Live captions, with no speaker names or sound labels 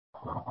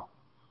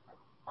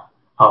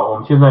好，我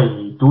们现在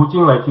以读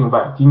经来敬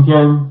拜。今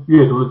天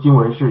阅读的经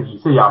文是以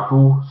赛亚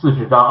书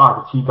40章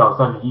27到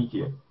31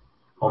节。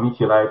我们一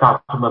起来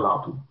大声的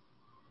朗读。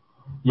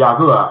雅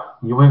各啊，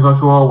你为何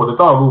说我的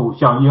道路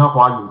向耶和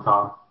华隐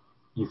藏？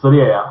以色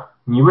列呀，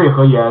你为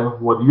何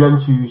言我的冤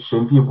屈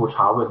神并不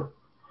查问？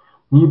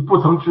你不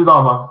曾知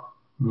道吗？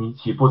你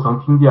岂不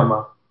曾听见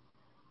吗？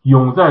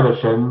永在的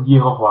神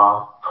耶和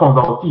华，创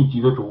造地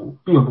极的主，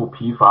并不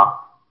疲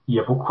乏，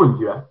也不困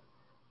倦，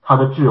他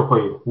的智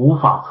慧无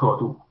法测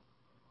度。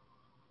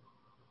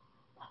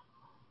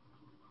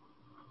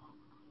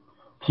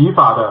疲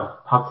乏的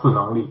他赐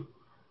能力，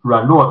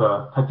软弱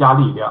的他加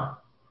力量。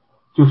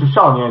就是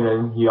少年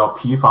人也要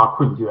疲乏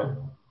困倦，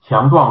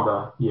强壮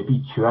的也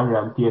必全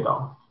然跌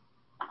倒。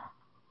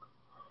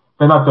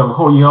在那等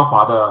候耶和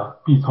华的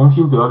必重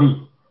新得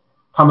力，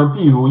他们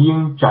必如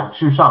鹰展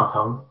翅上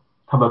腾，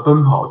他们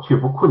奔跑却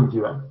不困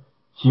倦，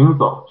行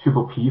走却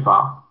不疲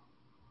乏。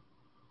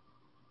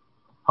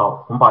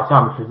好，我们把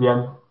下面时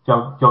间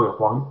交给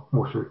黄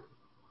牧师。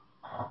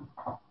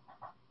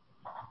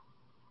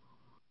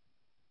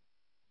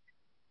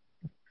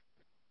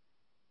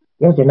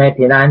弟兄姐妹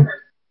平安，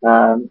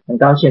很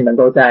高兴能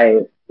够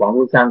在网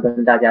络上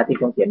跟大家弟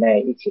兄姐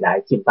妹一起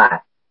来敬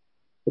拜。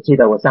我记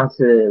得我上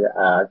次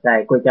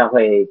在贵教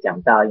会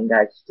讲到，应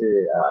该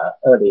是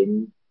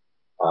2020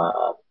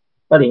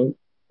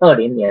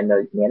年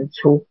的年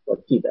初，我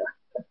记得。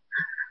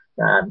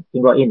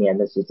经过1年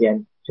的时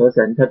间，求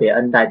神特别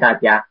恩待大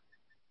家。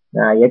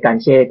也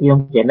感谢弟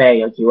兄姐妹，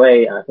有几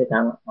位非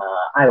常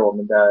爱我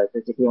们的这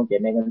些弟兄姐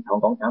妹跟同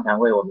工，常常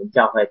为我们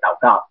教会祷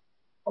告。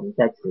我们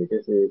在此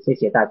就是谢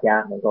谢大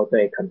家能够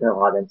对肯特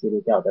华人基督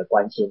教的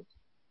关心。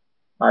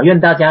愿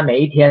大家每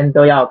一天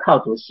都要靠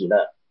主喜乐。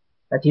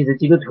那其实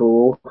基督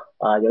徒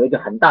有一个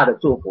很大的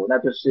祝福，那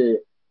就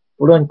是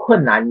不论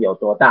困难有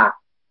多大，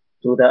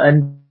主的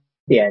恩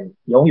典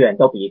永远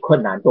都比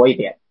困难多一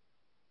点。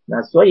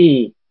那所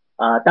以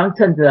当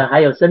趁着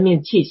还有生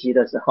命气息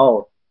的时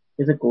候，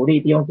就是鼓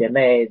励弟兄姐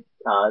妹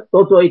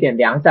多做一点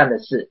良善的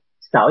事，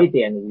少一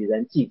点与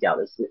人计较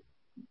的事，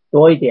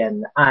多一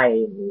点爱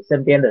你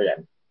身边的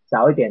人，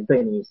少一点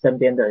对你身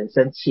边的人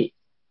生气。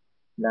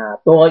那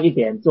多一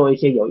点做一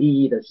些有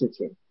意义的事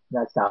情，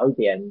那少一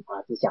点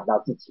只想到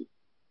自己。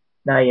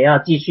那也要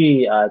继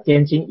续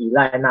坚信依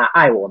赖那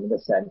爱我们的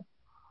神。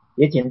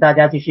也请大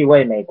家继续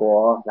为美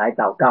国来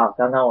祷告。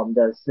刚刚我们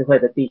的司会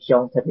的弟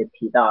兄特别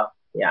提到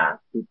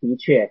的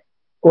确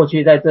过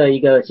去在这一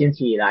个星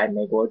期以来，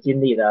美国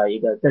经历了一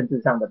个政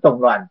治上的动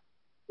乱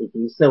以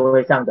及社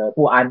会上的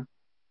不安。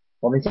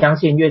我们相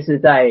信越是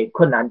在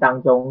困难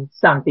当中，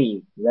上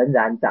帝仍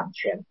然掌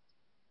权。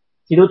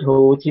基督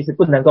徒其实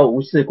不能够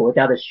无视国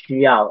家的需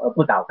要而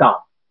不祷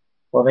告。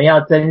我们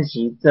要珍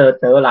惜这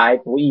得来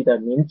不易的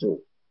民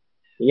主，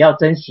也要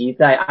珍惜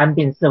在安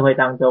定社会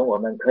当中我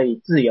们可以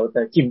自由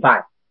的敬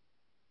拜。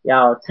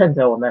要趁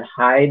着我们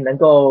还能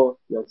够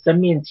有生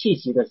命气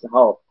息的时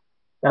候，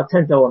要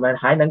趁着我们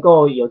还能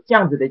够有这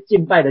样子的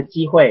敬拜的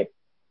机会，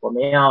我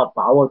们要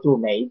把握住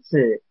每一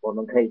次我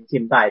们可以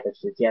敬拜的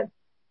时间，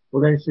无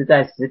论是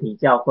在实体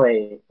教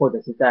会或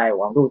者是在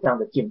网络上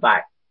的敬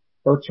拜，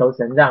都求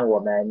神让我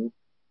们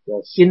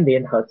有心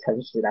灵和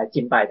诚实来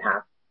敬拜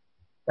他。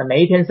那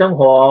每一天生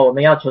活，我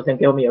们要求神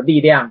给我们有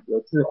力量、有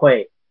智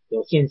慧、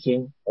有信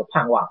心、有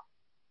盼望。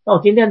那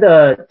我今天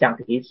的讲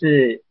题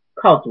是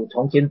靠主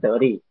重新得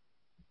力。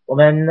我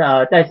们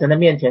在神的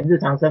面前日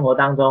常生活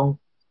当中，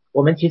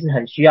我们其实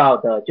很需要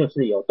的就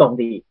是有动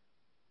力。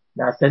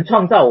那神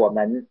创造我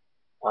们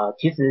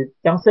其实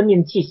将生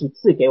命气息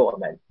赐给我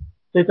们，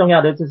最重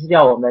要的就是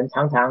要我们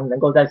常常能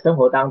够在生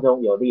活当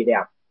中有力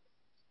量。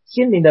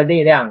心灵的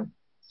力量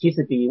其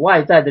实比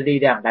外在的力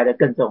量来得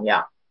更重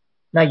要。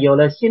那有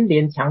了心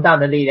灵强大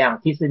的力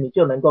量，其实你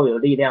就能够有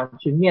力量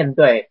去面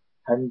对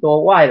很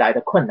多外来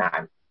的困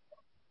难。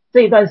这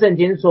一段圣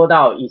经说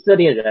到以色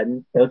列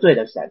人得罪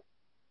了神，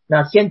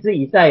那先知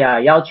以赛亚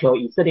要求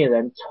以色列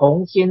人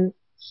重新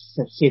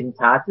省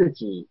察自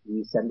己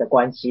与神的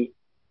关系。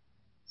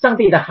上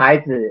帝的孩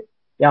子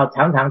要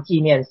常常纪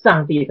念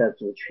上帝的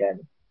主权，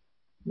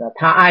那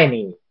他爱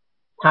你，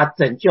他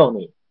拯救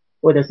你，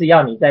为的是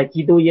要你在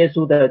基督耶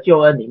稣的救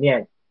恩里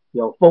面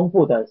有丰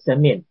富的生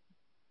命。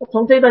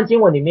从这段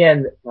经文里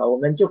面我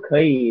们就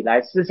可以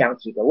来思想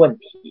几个问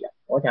题。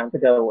我想这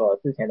个我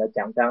之前的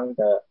讲章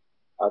的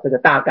这个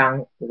大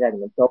纲就在你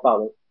们周报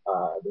的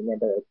里面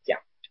都有讲。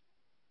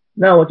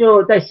那我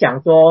就在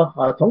想说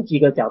从几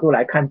个角度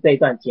来看这一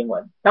段经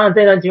文。当然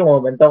这段经文我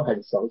们都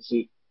很熟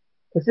悉，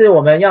可是我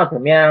们要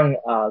怎么样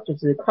就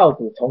是靠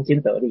主重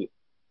新得力。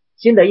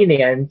新的一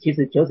年其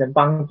实求神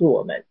帮助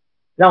我们，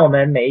让我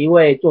们每一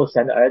位做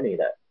神儿女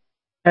的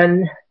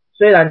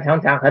虽然常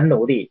常很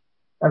努力，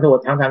但是我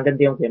常常跟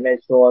弟兄姐妹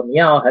说，你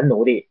要很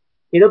努力，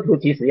基督徒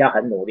其实要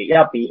很努力，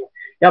要比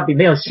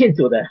没有信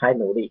主的人还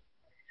努力。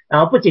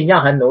然后不仅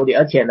要很努力，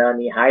而且呢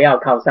你还要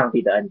靠上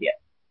帝的恩典。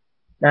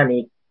那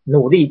你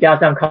努力加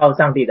上靠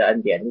上帝的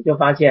恩典，你就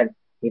发现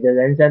你的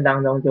人生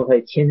当中就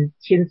会轻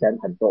省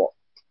很多。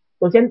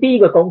首先第一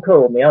个功课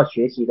我们要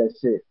学习的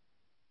是，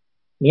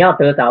你要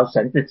得着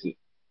神自己。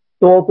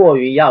多过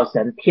于要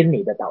神听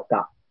你的祷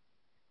告。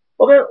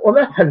我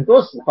们很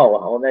多时候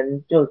我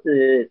们就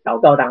是祷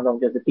告当中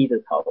就是低着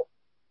头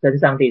跟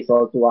上帝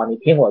说，主啊，你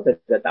听我这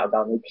个祷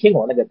告，你听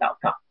我那个祷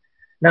告。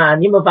那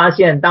你有没有发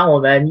现，当我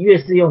们越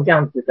是用这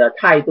样子的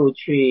态度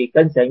去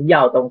跟神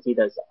要东西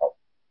的时候，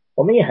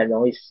我们也很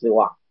容易失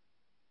望。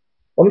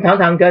我们常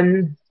常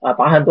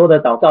把很多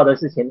的祷告的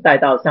事情带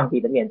到上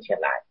帝的面前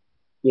来，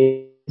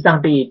也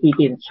上帝必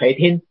定垂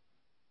听。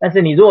但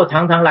是你如果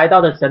常常来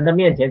到的神的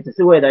面前，只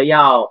是为了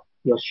要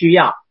有需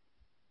要，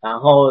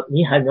然后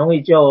你很容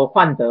易就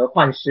患得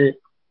患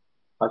失，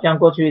好像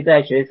过去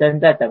在学生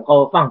在等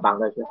候放榜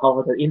的时候，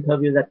或者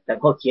interview 在等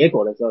候结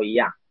果的时候一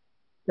样，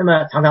那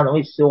么常常容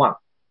易失望。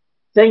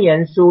箴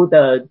言书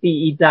的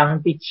第1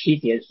章第7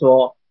节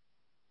说，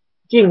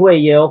敬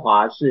畏耶和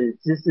华是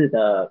知识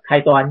的开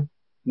端，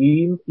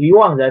愚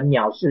妄人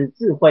藐视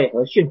智慧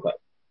和训诲。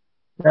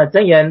那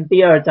箴言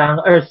第2章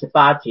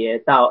28节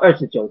到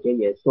29节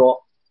也说，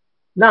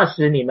那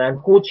时你们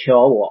呼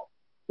求我，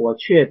我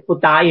却不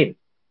答应，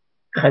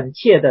恳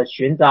切的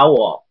寻找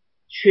我，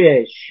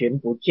却寻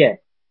不见，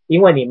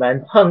因为你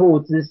们恨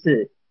恶知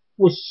识，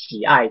不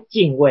喜爱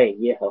敬畏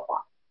耶和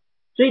华。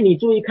所以你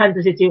注意看，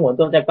这些经文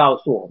都在告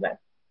诉我们，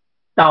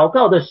祷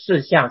告的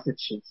事项是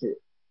其次，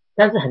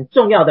但是很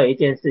重要的一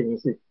件事情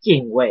是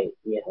敬畏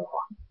耶和华。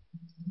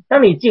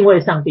当你敬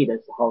畏上帝的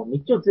时候，你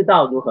就知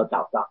道如何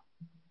祷告，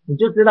你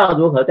就知道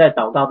如何在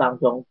祷告当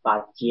中把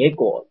结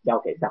果交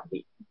给上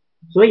帝。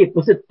所以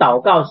不是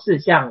祷告事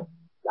项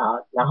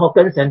然后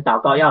跟神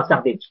祷告要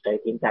上帝垂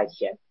听在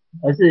先，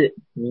而是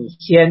你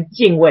先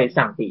敬畏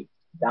上帝，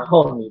然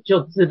后你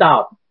就知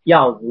道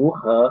要如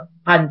何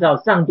按照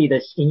上帝的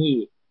心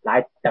意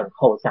来等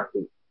候上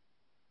帝。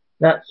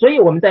那所以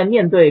我们在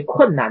面对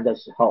困难的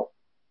时候，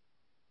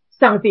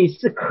上帝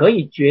是可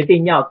以决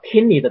定要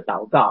听你的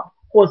祷告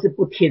或是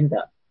不听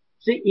的，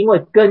是因为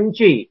根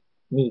据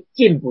你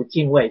敬不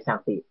敬畏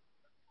上帝。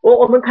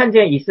我们看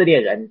见以色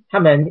列人，他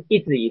们一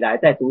直以来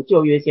在读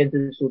旧约先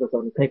知书的时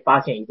候，你可以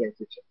发现一件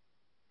事情，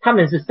他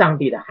们是上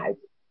帝的孩子。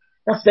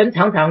那神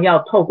常常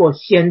要透过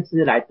先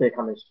知来对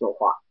他们说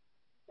话，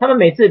他们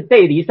每次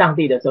背离上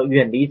帝的时候，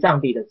远离上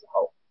帝的时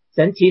候，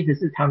神其实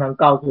是常常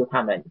告诉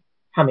他们，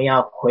他们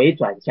要回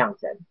转向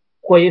神，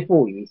恢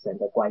复与神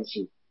的关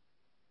系。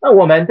那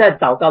我们在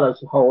祷告的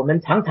时候，我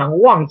们常常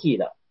忘记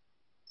了，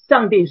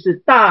上帝是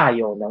大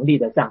有能力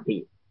的上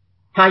帝，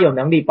他有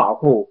能力保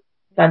护，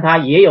但他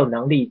也有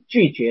能力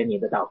拒绝你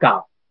的祷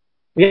告。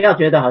不要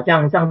觉得好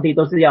像上帝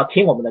都是要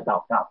听我们的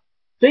祷告。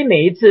所以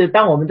每一次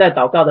当我们在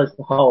祷告的时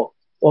候，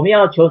我们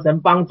要求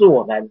神帮助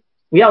我们，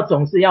不要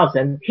总是要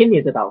神听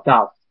你的祷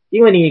告，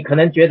因为你可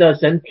能觉得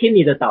神听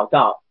你的祷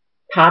告，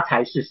他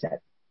才是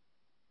神。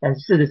但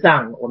事实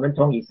上，我们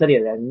从以色列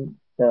人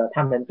的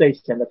他们对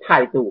神的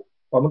态度，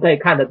我们可以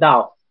看得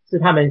到，是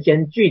他们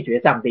先拒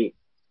绝上帝。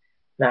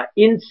那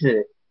因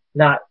此，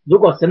那如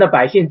果神的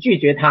百姓拒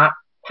绝他，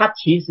他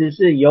其实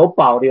是有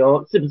保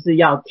留是不是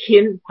要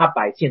听他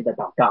百姓的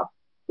祷告。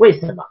为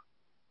什么？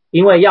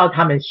因为要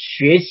他们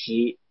学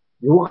习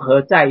如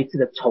何再一次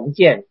的重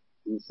建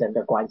与神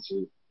的关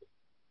系。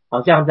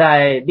好像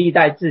在历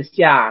代志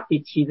下第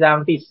7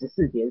章第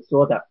14节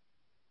说的，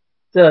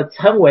这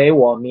称为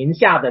我名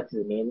下的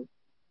子民，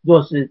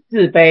若是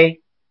自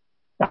卑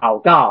祷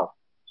告，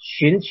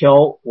寻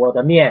求我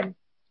的面，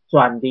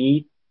转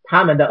离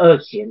他们的恶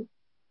行，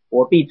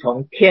我必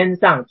从天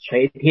上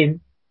垂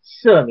听，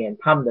赦免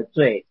他们的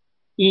罪，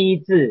医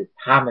治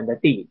他们的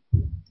地。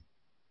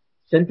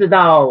神知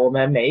道我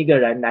们每一个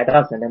人来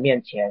到神的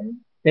面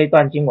前，这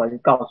段经文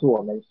告诉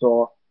我们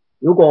说，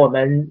如果我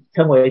们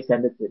称为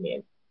神的子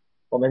民，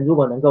我们如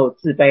果能够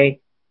自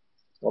卑，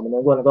我们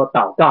能够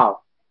祷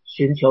告，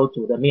寻求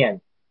主的面，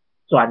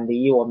转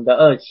离我们的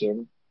恶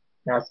行，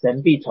那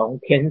神必从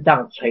天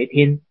上垂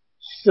听，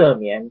赦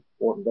免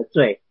我们的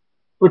罪，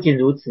不仅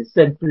如此，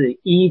甚至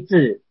医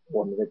治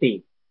我们的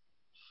地。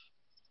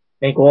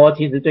美国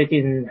其实最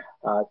近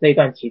这一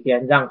段期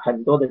间，让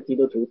很多的基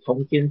督徒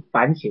重新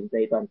反省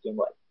这一段经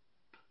文，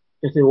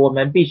就是我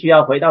们必须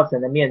要回到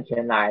神的面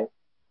前来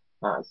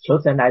求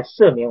神来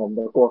赦免我们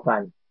的过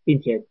犯，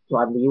并且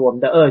转离我们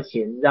的恶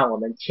行，让我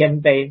们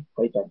谦卑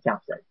回转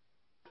向神。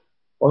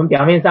我们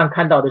表面上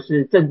看到的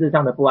是政治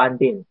上的不安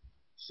定，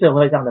社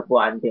会上的不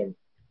安定，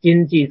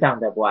经济上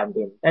的不安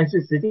定，但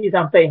是实际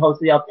上背后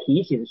是要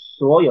提醒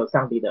所有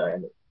上帝的儿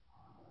女，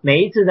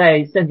每一次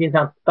在圣经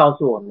上告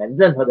诉我们，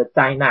任何的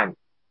灾难，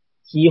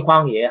饥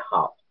荒也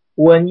好，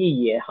瘟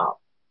疫也好，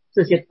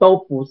这些都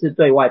不是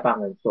对外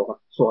邦人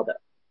说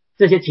的，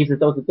这些其实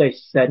都是对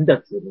神的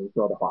子民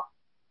说的话。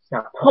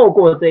那透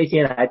过这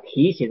些来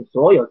提醒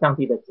所有上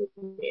帝的子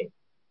民，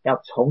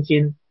要重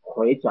新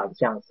回转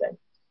向神，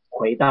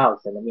回到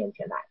神的面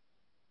前来。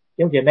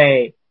弟兄姐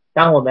妹，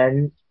当我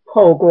们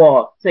透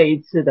过这一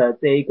次的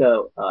这一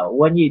个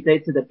瘟疫，这一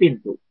次的病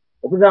毒，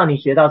我不知道你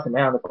学到什么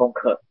样的功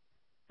课，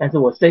但是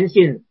我深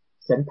信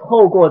神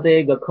透过这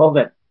一个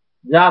COVID，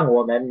 让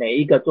我们每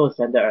一个做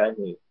神的儿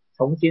女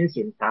重新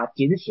醒察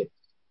警醒。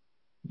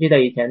记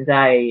得以前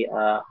在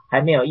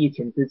还没有疫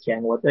情之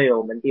前，我对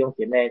我们弟兄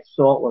姐妹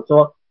说，我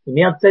说你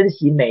们要珍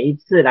惜每一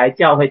次来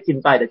教会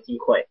敬拜的机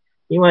会，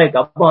因为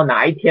搞不好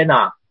哪一天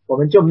啊，我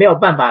们就没有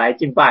办法来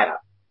敬拜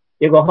了。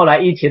结果后来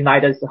疫情来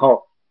的时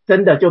候，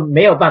真的就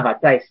没有办法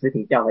在实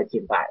体教会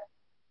敬拜了。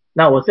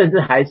那我甚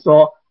至还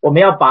说，我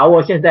们要把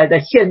握现在在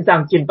线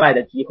上敬拜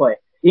的机会，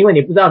因为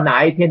你不知道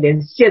哪一天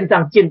连线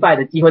上敬拜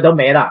的机会都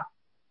没了。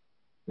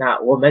那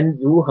我们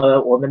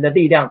我们的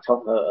力量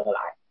从何而来？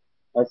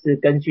而是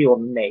根据我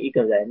们每一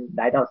个人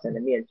来到神的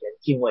面前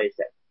敬畏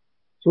神。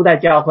初代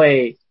教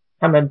会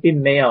他们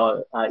并没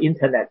有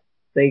internet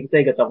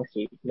这个东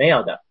西，没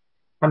有的。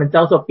他们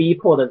遭受逼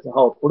迫的时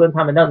候，不论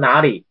他们到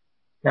哪里，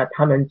那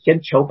他们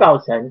先求告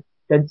神，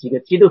跟几个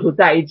基督徒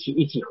在一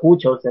起呼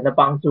求神的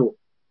帮助，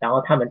然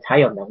后他们才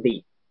有能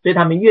力。所以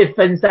他们越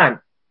分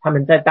散，他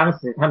们在当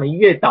时他们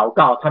越祷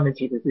告，他们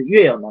其实是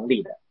越有能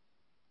力的。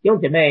弟兄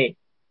姐妹，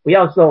不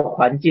要受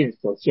环境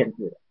所限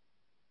制，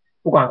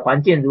不管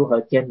环境如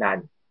何艰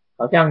难，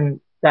好像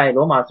在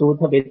罗马书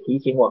特别提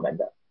醒我们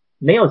的，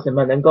没有什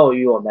么能够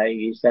与我们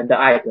与神的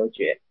爱隔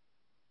绝。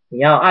你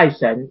要爱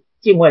神，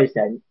敬畏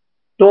神，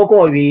多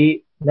过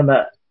于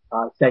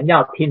神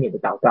要听你的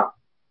祷告。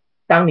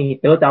当你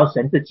得着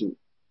神自己，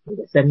你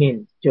的生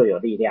命就有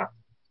力量。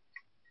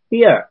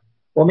第二，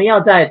我们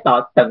要在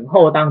等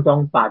候当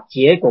中把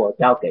结果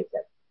交给神。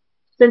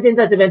圣经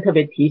在这边特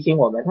别提醒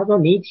我们，他说，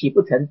你岂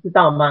不曾知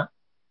道吗？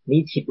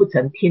你岂不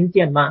曾听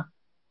见吗？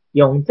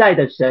永在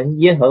的神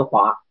耶和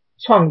华，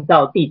创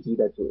造地极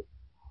的主，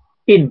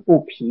并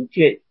不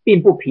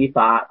疲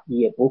乏，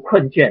也不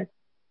困倦，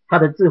他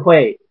的智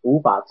慧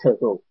无法测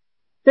度。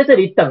在这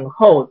里等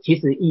候其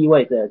实意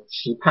味着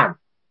期盼。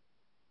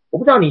我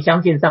不知道你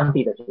相信上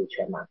帝的主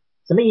权吗？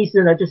什么意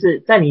思呢？就是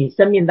在你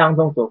生命当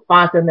中所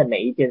发生的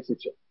每一件事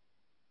情，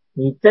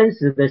你真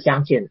实的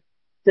相信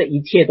这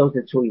一切都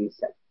是出于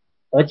神，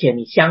而且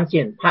你相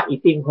信他一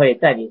定会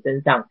在你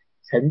身上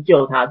成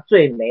就他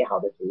最美好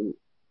的主意。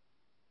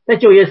在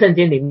旧约圣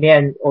经里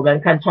面，我们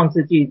看创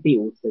世纪第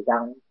50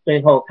章，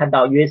最后看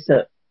到约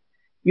瑟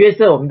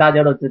我们大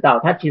家都知道，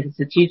他其实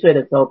17岁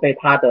的时候被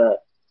他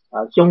的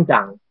兄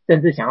长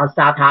甚至想要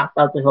杀他，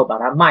到最后把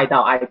他卖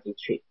到埃及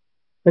去。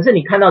可是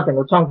你看到整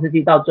个创世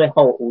纪到最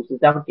后50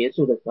章结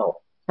束的时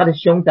候，他的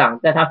兄长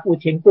在他父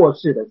亲过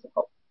世的时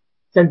候，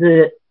甚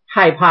至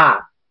害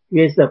怕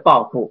约瑟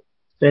报复，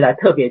所以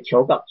特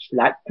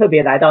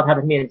别来到他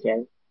的面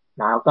前，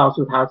然后告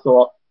诉他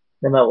说，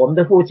那么我们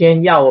的父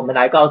亲要我们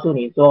来告诉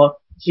你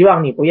说，希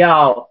望你不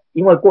要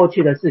因为过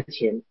去的事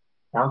情，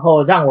然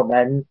后让我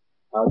们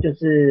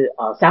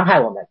伤害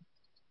我们。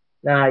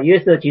那约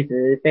瑟其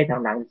实非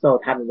常难受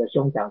他们的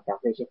兄长讲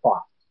这些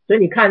话，所以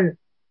你看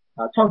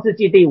创世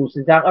纪第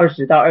50章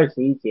20到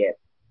21节，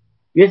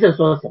约瑟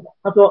说什么？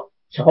他说，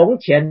从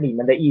前你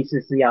们的意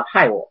思是要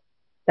害我，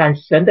但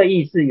神的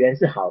意思原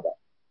是好的，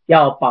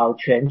要保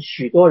全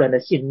许多人的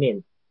性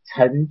命，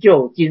成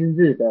就今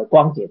日的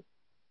光景。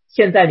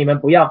现在你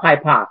们不要害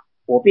怕，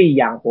我必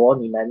养活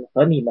你们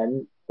和你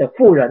们的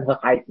妇人和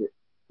孩子。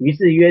于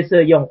是约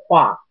瑟用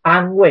话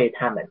安慰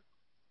他们。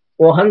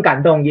我很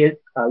感动约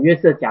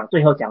瑟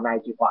最后讲那一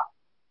句话，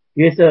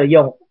约瑟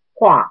用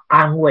话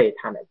安慰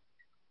他们。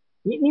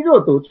你如果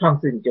读创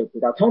世，你就知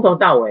道从头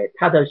到尾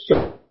他的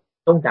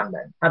兄长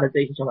们，他的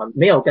这些兄长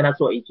没有跟他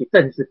说一句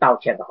正式道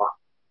歉的话，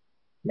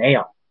没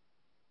有。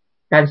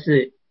但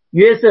是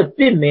约瑟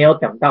并没有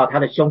等到他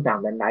的兄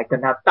长们来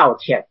跟他道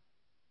歉，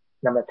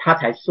那么他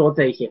才说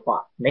这一些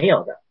话，没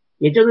有的。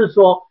也就是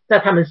说，在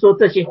他们说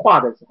这些话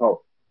的时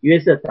候，约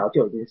瑟早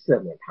就已经赦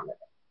免他们了。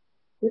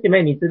弟兄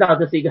妹，你知道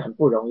这是一个很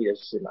不容易的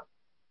事吗？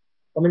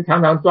我们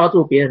常常抓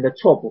住别人的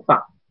错不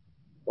放，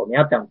我们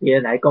要等别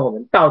人来跟我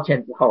们道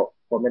歉之后，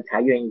我们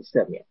才愿意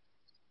赦免。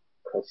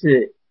可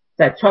是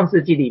在创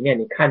世纪里面，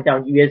你看到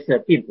约瑟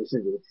并不是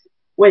如此。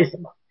为什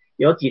么？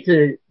有几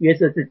次约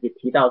瑟自己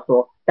提到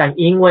说，但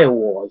因为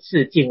我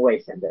是敬畏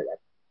神的人，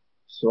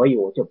所以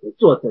我就不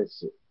做这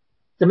事。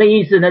什么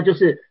意思呢？就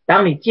是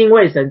当你敬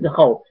畏神之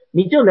后，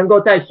你就能够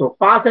在所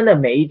发生的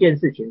每一件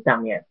事情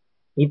上面，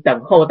你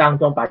等候当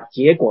中把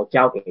结果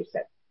交给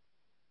神。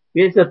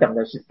约瑟等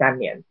了13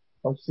年，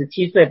从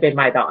17岁被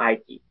卖到埃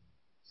及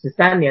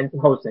，13年之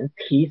后神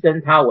提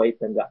升他为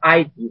整个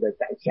埃及的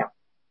宰相。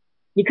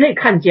你可以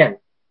看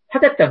见他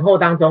在等候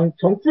当中，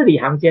从字里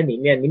行间里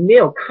面，你没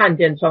有看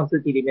见创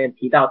世纪里面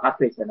提到他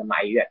对神的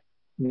埋怨，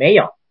没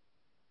有。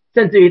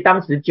甚至于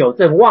当时九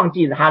正忘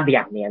记了他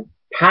2年，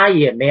他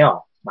也没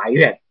有埋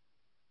怨。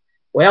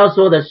我要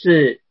说的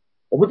是，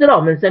我不知道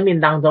我们生命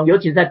当中，尤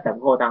其是在等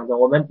候当中，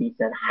我们比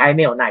神还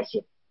没有耐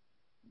心。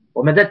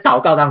我们在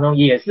祷告当中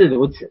也是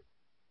如此，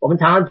我们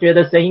常常觉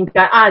得神应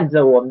该按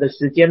着我们的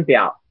时间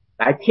表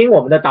来听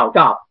我们的祷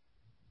告，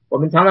我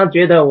们常常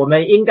觉得我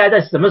们应该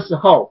在什么时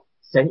候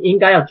神应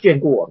该要眷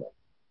顾我们。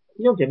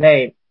弟兄姐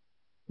妹，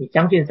你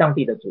相信上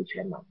帝的主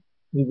权吗？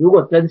你如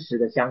果真实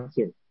的相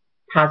信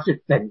他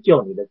是拯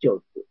救你的救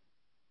主，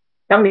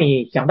当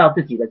你想到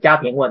自己的家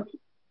庭问题，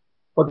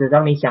或者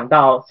当你想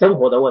到生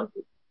活的问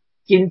题、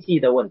经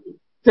济的问题、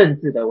政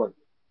治的问题、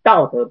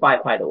道德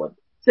败坏的问题，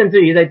甚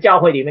至于在教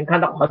会里面看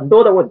到很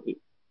多的问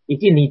题，以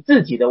及你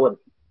自己的问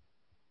题，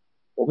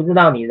我不知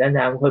道你仍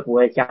然会不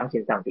会相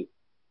信上帝。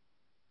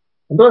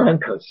很多人很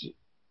可惜，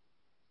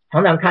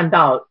常常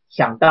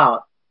想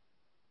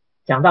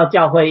到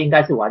教会应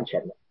该是完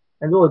全的，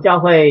那如果教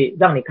会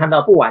让你看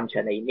到不完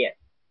全的一面，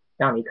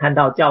让你看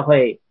到教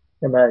会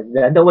那么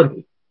人的问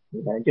题，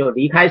你可能就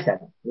离开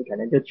神，你可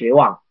能就绝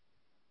望。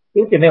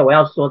弟兄姐妹，我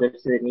要说的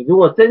是，你如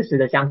果真实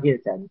的相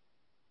信神，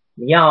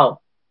你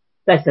要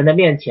在神的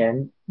面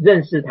前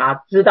认识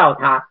他，知道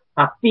他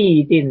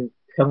必定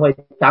成为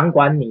掌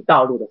管你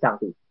道路的上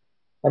帝。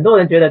很多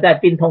人觉得在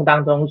病痛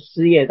当中、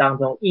失业当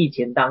中、疫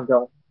情当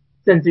中，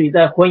甚至于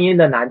在婚姻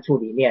的难处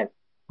里面，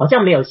好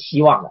像没有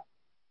希望了。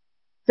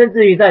甚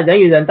至于在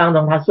人与人当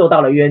中，他受到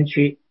了冤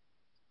屈。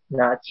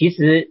那其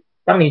实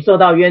当你受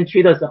到冤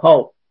屈的时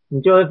候，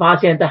你就会发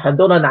现在很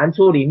多的难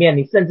处里面，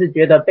你甚至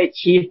觉得被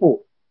欺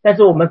负。但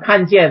是我们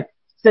看见，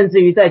甚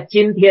至于在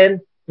今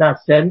天，那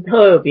神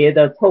特别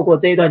的透过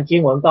这一段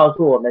经文告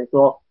诉我们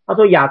说，他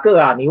说雅各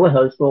啊，你为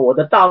何说我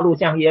的道路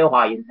向耶和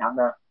华隐藏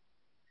呢？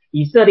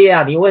以色列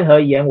啊，你为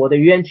何言我的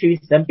冤屈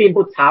神并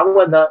不查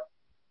问呢？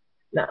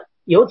那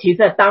尤其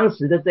在当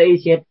时的这一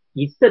些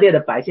以色列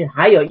的百姓，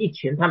还有一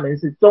群他们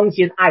是忠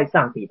心爱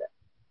上帝的，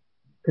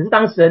可是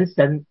当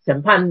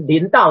审判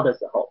临到的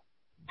时候，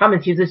他们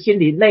其实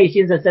内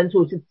心的深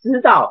处是知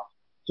道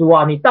主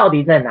啊，你到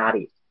底在哪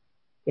里？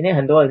今天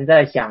很多人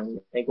在想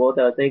美国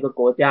的这个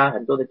国家，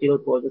很多的基督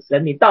徒说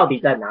神你到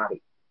底在哪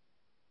里？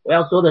我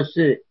要说的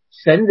是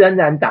神仍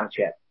然掌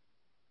权。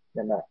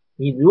那么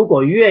你如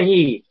果愿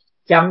意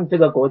将这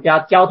个国家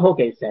交托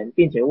给神，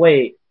并且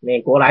为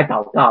美国来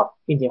祷告，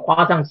并且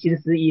花上心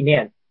思意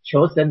念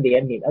求神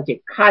怜悯，而且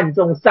看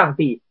重上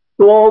帝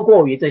多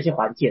过于这些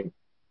环境，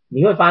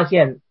你会发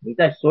现你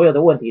在所有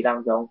的问题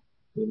当中，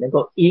你能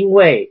够因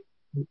为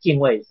你敬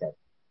畏神，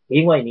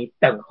因为你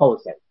等候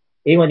神，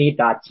因为你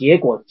把结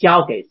果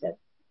交给神，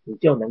你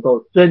就能够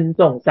尊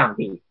重上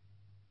帝。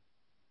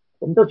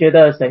我们都觉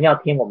得神要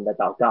听我们的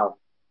祷告，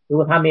如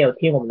果他没有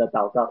听我们的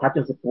祷告，他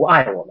就是不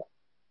爱我们。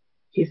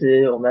其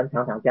实我们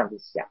常常这样子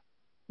想，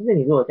但是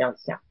你如果这样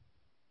想，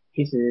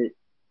其实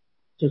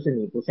就是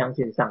你不相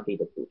信上帝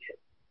的主权。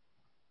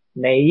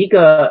每一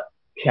个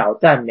挑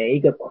战，每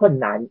一个困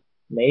难，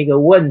每一个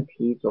问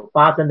题所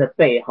发生的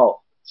背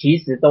后，其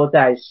实都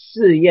在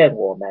试验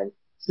我们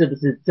是不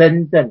是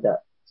真正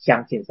的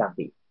相信上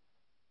帝。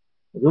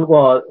如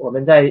果我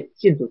们在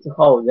信主之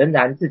后仍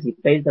然自己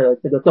背着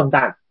这个重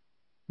担，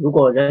如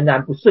果仍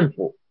然不顺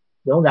服，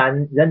仍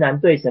然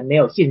对神没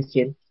有信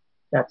心，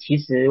那其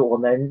实我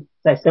们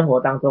在生活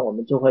当中我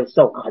们就会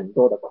受很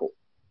多的苦。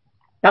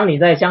当你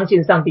在相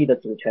信上帝的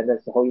主权的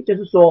时候，也就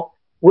是说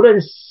无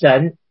论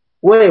神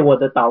为我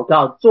的祷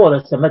告做了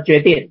什么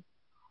决定，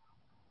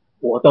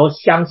我都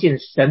相信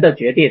神的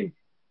决定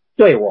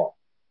对我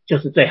就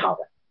是最好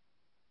的，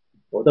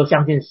我都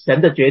相信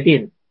神的决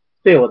定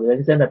对我的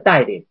人生的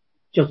带领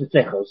就是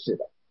最合适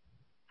的。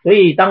所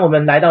以当我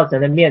们来到神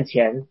的面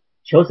前，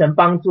求神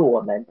帮助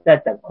我们在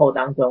等候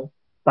当中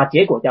把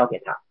结果交给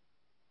他。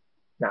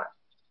那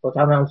我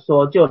常常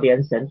说，就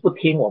连神不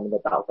听我们的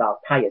祷告，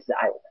他也是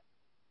爱我们，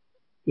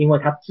因为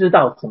他知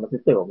道什么是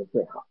对我们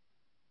最好。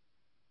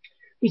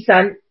第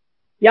三，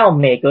要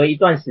每隔一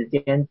段时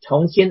间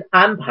重新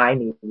安排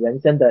你人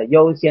生的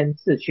优先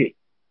次序。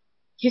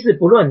其实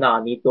不论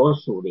你多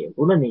属灵，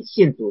不论你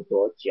信主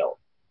多久，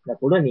那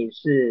不论你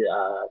是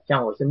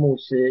像我是牧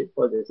师，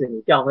或者是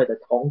你教会的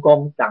同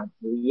工长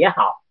子也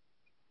好，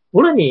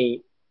不论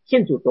你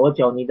信主多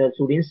久，你的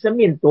属灵生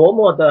命多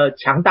么的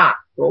强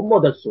大，多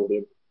么的属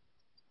灵，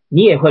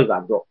你也会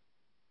软弱。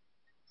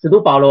使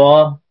徒保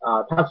罗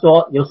他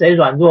说有谁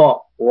软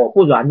弱我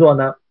不软弱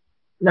呢？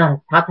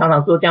那他常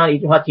常说这样的一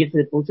句话，其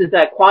实不是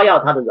在夸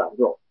耀他的软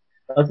弱，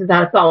而是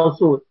他告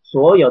诉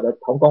所有的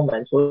同工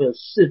们，所有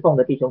侍奉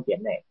的弟兄姐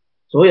妹，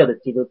所有的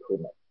基督徒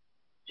们，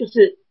就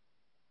是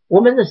我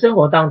们的生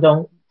活当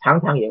中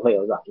常常也会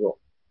有软弱。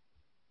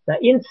那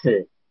因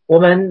此我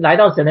们来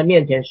到神的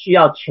面前，需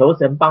要求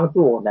神帮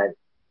助我们，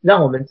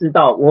让我们知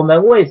道我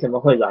们为什么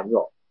会软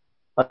弱。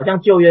好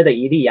像旧约的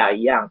以利亚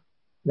一样，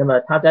那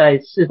么他在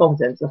侍奉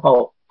神之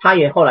后，他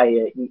也后来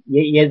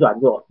也软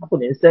弱，他不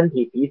仅身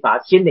体疲乏，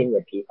心灵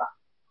也疲乏。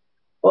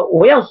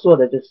我要说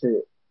的就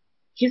是，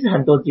其实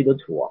很多基督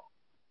徒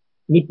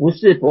你不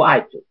是不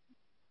爱主，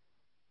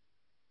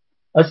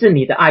而是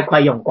你的爱快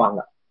用光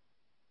了。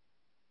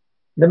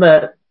那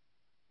么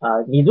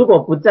你如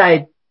果不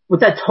再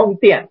充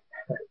电，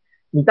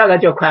你大概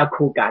就快要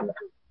枯干了。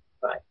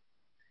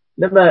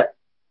那么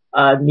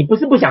你不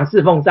是不想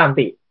侍奉上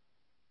帝，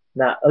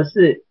而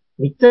是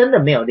你真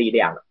的没有力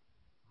量了。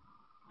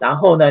然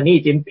后呢，你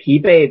已经疲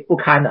惫不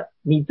堪了，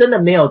你真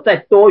的没有再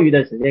多余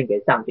的时间给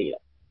上帝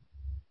了。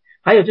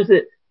还有就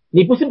是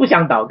你不是不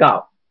想祷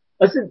告，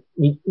而是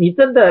你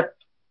真的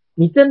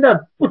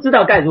不知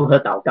道该如何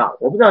祷告。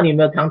我不知道你有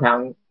没有常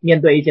常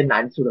面对一些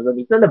难处的时候，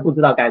你真的不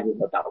知道该如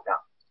何祷告。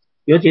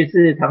尤其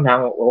是常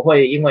常我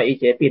会因为一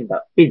些病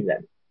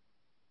人，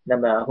那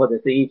么或者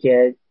是一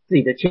些自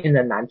己的亲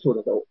人难处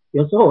的时候，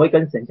有时候我会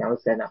跟神讲，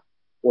神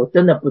我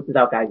真的不知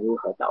道该如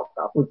何祷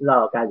告，不知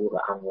道该如何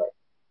安慰。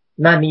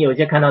那你有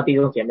些看到弟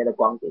兄姐妹的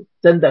光景，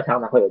真的常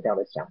常会有这样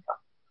的想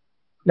法。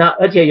那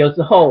而且有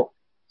时候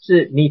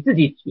是你自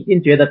己已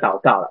经觉得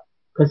祷告了，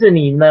可是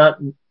你呢，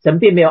神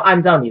并没有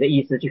按照你的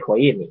意思去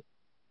回应你。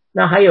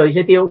那还有一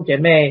些弟兄姐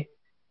妹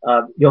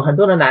有很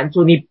多的难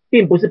处，你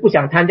并不是不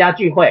想参加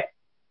聚会，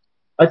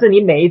而是你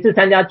每一次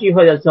参加聚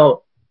会的时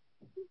候，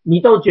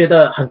你都觉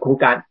得很枯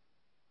干，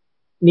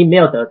你没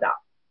有得着，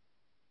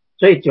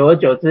所以久而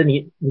久之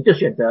你就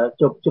选择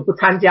就不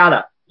参加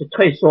了，就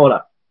退缩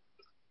了。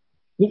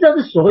你知道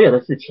这所有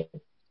的事情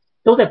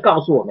都在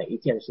告诉我们一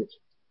件事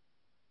情，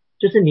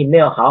就是你没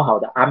有好好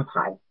的安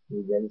排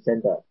你人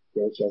生的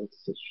优先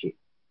次序。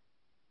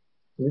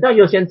你知道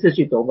优先次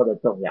序多么的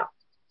重要。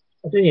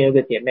最近有一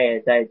个姐妹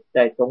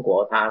在中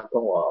国，她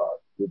跟我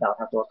提到，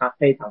她说她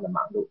非常的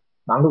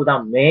忙碌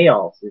到没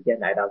有时间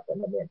来到神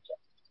的面前，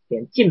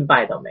连敬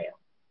拜都没有。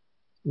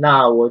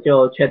那我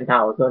就劝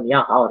她，我说你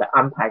要好好的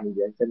安排你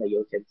人生的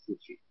优先次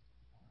序。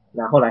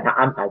那后来她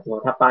安排之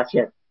后，她发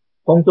现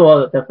工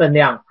作的分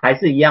量还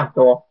是一样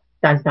多，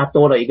但是她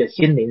多了一个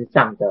心灵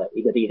上的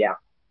一个力量，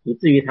以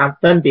至于她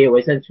分别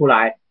为圣出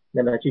来，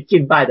那么去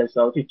敬拜的时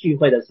候，去聚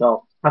会的时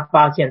候，她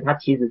发现她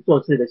其实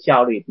做事的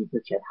效率比之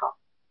前好。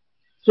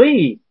所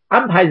以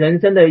安排人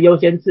生的优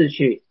先次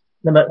序，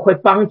那么会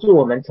帮助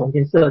我们重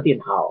新设定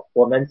好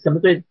我们什么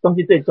东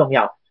西最重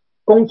要。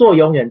工作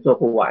永远做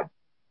不完，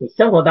你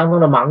生活当中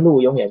的忙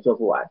碌永远做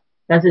不完，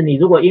但是你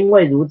如果因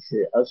为如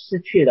此而失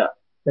去了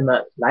那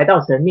么来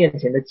到神面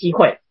前的机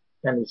会，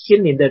那你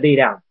心灵的力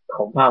量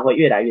恐怕会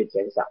越来越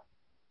减少。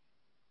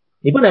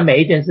你不能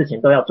每一件事情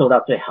都要做到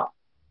最好，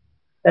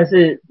但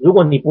是如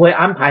果你不会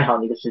安排好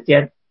你的时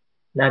间，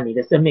那你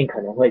的生命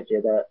可能会觉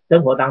得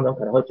生活当中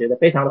可能会觉得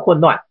非常的混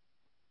乱。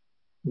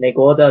美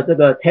国的这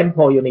个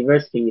Temple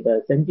University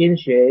的神经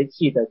学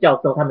系的教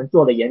授他们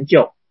做的研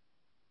究，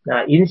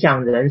那影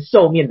响人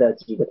寿命的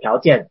几个条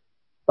件，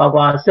包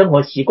括生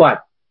活习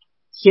惯、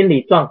心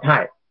理状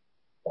态、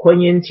婚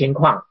姻情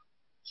况、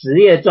职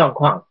业状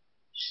况、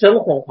生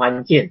活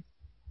环境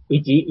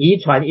以及遗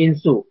传因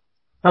素。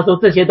他说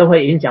这些都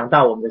会影响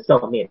到我们的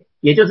寿命，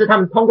也就是他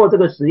们通过这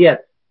个实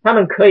验，他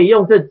们可以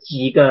用这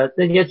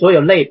些所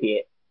有类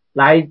别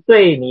来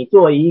对你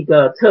做一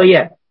个测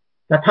验，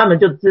那他们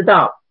就知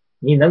道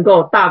你能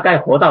够大概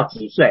活到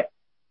几岁。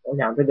我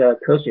想这个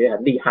科学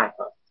很厉害啊。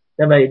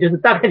那么也就是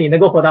大概你能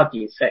够活到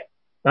几岁。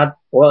那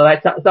我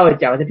来稍微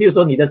讲一下，譬如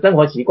说你的生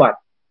活习惯，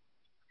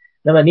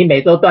那么你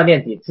每周锻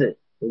炼几次，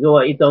你如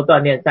果一周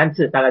锻炼3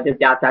次，大概就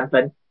加3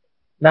分。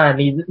那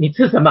你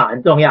吃什么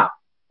很重要，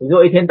你如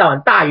果一天到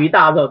晚大鱼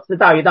大肉，吃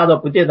大鱼大肉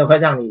不见得会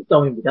让你寿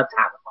命比较差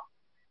的。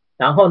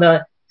然后呢，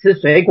吃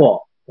水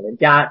果可能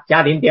加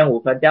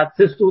 0.5 分，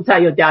吃蔬菜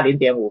又加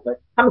 0.5 分，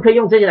他们可以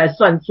用这些来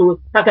算出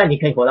大概你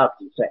可以活到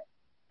几岁。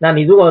那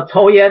你如果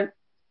抽烟，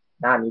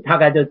那你大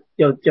概就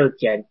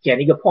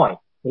减一个 point，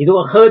 你如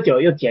果喝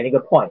酒又减一个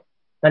point。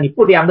 那你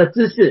不良的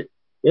姿势，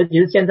尤其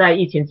是现在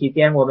疫情期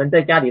间我们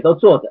在家里都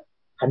坐着，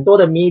很多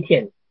的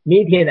meeting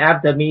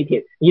after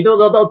meeting， 你都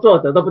坐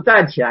着都不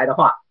站起来的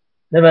话，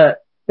那么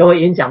都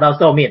会影响到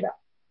寿命的。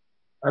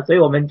所以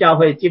我们教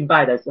会敬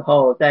拜的时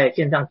候，在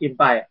线上敬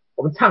拜，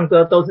我们唱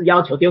歌都是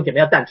要求弟兄姐妹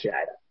要站起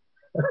来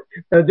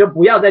的就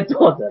不要再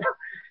坐着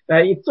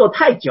了，坐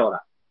太久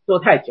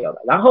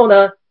了。然后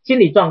呢，心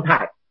理状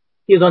态，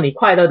比如说你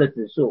快乐的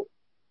指数，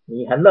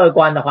你很乐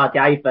观的话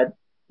加1分，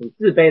你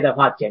自卑的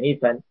话减1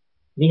分，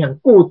你很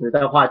固执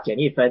的话减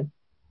1分，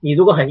你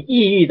如果很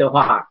抑郁的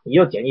话你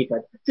又减1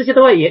分，这些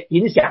都会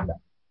影响的。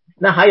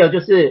那还有就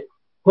是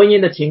婚姻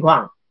的情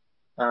况，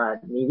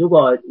你如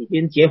果已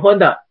经结婚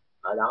的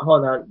然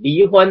后呢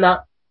离婚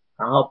了，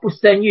然后不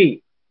生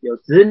育，有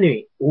子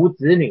女无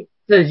子女，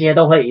这些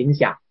都会影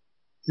响。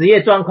职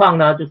业状况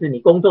呢，就是你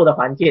工作的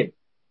环境，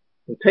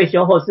你退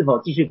休后是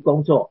否继续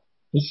工作，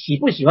你喜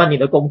不喜欢你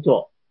的工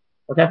作。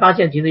我才发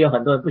现其实有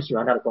很多人不喜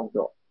欢他的工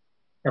作，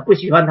那不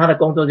喜欢他的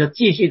工作就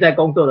继续在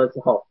工作的时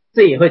候，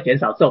这也会减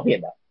少寿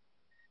命的。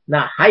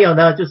那还有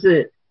呢，就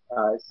是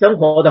生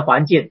活的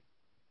环境，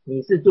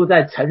你是住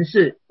在城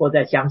市或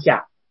在乡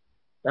下。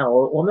那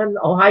我们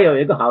Ohio有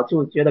一个好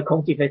处，觉得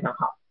空气非常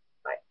好。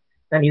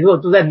那你如果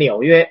住在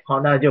纽约，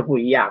那就不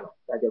一样了。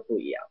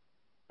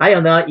还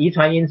有呢，遗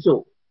传因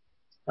素，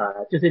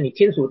就是你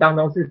亲属当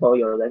中是否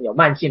有人有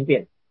慢性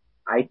病、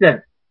癌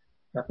症，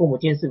那父母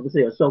亲是不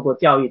是有受过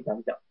教育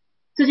等等，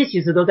这些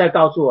其实都在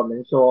告诉我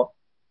们说，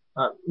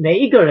每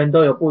一个人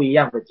都有不一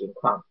样的情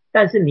况，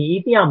但是你一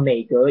定要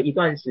每隔一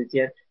段时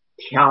间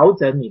调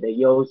整你的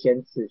优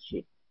先次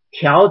序，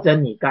调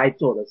整你该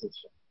做的事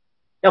情，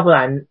要不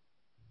然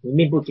你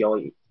命不久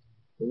矣。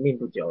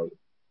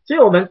所以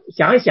我们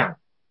想一想，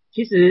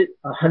其实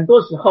很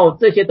多时候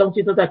这些东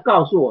西都在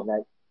告诉我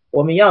们，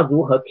我们要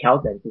如何调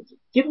整自己。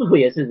基督徒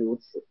也是如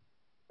此，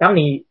当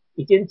你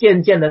已经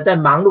渐渐的在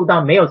忙碌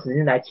到没有时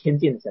间来亲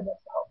近神的时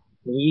候，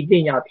你一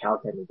定要调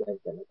整你跟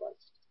神的关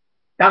系。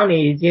当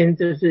你已经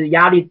就是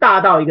压力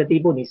大到一个地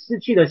步，你失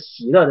去了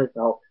喜乐的时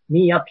候，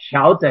你也要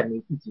调整你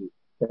自己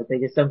的这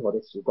些生活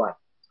的习惯。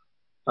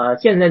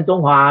现任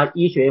中华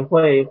医学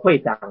会会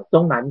长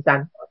钟南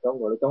山，中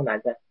国的钟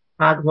南山，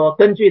他说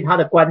根据他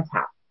的观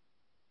察，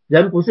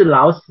人不是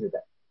老死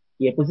的，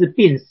也不是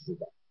病死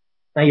的，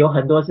那有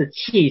很多是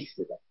气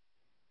死的。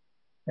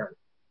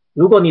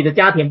如果你的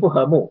家庭不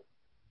和睦，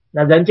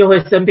那人就会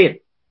生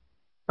病。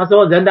他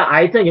说人的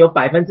癌症有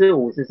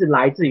 50% 是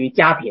来自于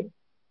家庭，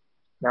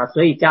那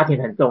所以家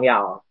庭很重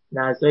要哦。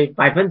那所以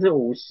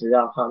 50%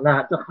 啊，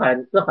那这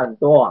很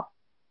多啊。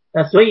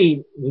那所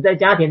以你在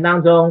家庭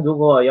当中如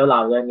果有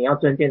老人，你要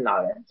尊敬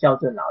老人，孝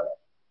顺老人，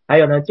还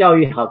有呢，教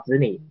育好子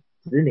女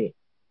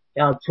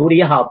要处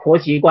理好婆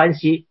媳关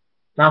系，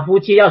那夫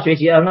妻要学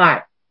习恩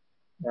爱。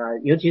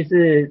尤其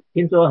是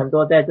听说很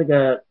多在这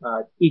个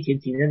疫情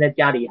期间在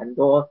家里很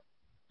多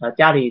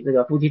家里这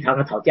个夫妻常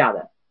常吵架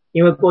的，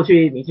因为过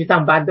去你去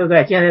上班对不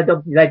对，现在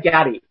都在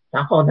家里，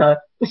然后呢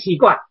不习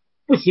惯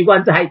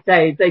在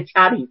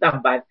家里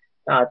上班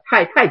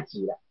太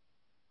挤了。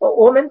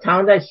我们常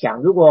常在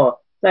想，如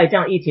果在这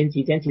样疫情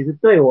期间，其实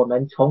对我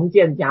们重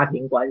建家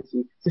庭关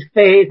系是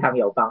非常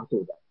有帮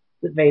助的，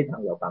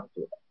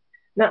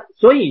那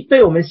所以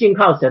对我们信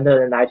靠神的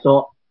人来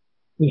说，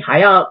你还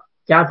要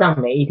加上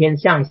每一天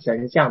向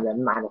神向人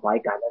满怀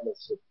感恩的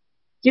心。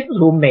基督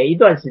徒每一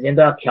段时间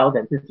都要调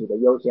整自己的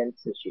优先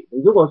次序。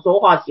你如果说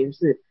话行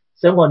事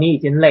生活你已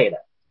经累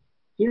了，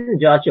其实你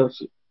就要休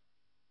息。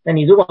那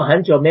你如果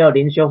很久没有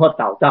灵修或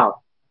祷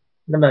告，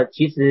那么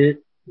其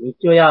实你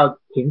就要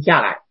停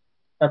下来，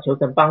要求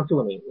神帮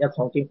助你，要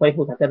重新恢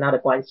复他跟他的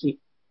关系。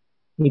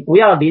你不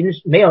要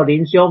没有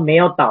灵修没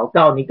有祷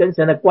告，你跟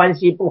神的关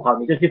系不好，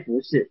你就去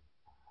服侍。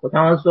我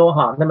常常说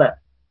那么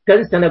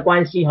跟神的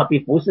关系比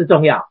服侍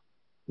重要。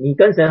你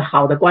跟神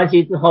好的关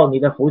系之后，你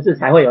的服侍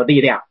才会有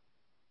力量。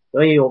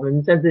所以我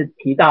们甚至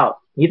提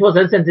到尼托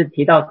生甚至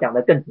提到讲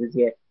得更直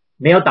接，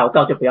没有祷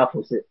告就不要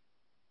服侍。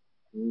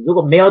如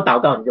果没有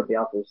祷告你就不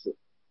要服侍，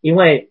因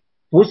为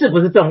服侍不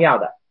是重要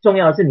的，重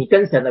要的是你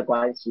跟神的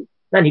关系。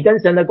那你跟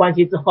神的关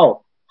系之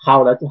后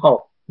好了之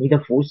后，你的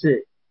服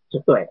侍就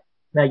对了。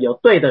那有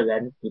对的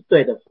人，你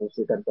对的服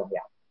侍更重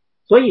要。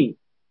所以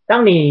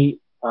当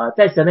你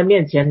在神的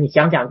面前，你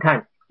想想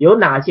看有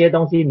哪些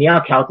东西你要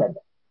调整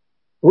的，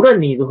无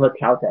论你如何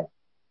调整，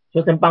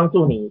求神帮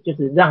助你，就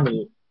是让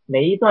你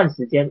每一段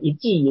时间，一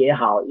季也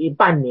好，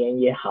半年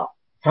也好，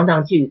常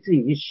常去自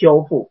己去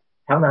修复，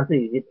常常自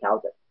己去调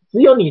整。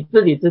只有你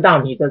自己知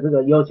道你的这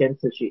个优先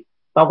次序，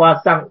包括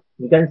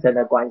你跟神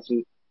的关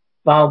系，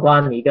包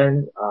括你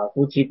跟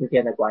夫妻之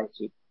间的关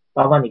系，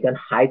包括你跟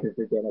孩子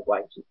之间的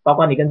关系，包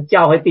括你跟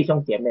教会弟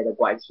兄姐妹的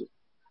关系，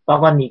包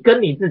括你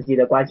跟你自己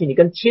的关系，你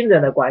跟亲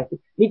人的关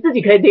系，你自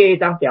己可以列一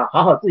张表，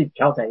好好自己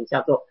调整一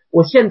下，说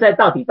我现在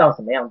到底到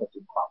什么样的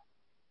情况。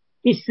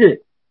第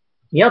四，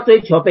你要追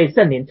求被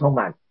圣灵充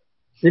满，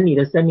使你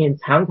的生命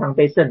常常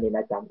被圣灵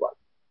来掌管。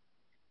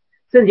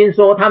圣经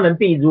说他们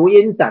必如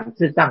鹰展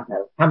翅上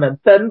腾，他们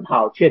奔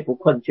跑却不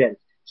困倦，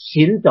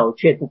行走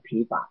却不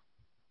疲乏。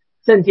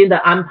圣经的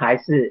安排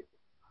是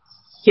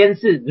先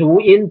是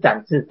如鹰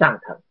展翅上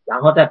腾，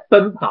然后再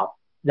奔跑，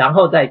然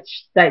后再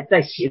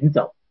行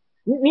走。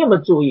你有没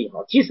有注意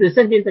其实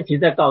圣经其实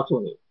在告诉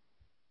你，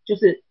就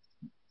是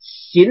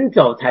行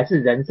走才是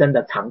人生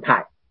的常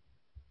态。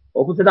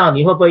我不知道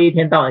你会不会一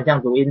天到晚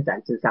像如鹰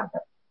展翅上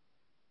腾，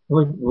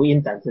如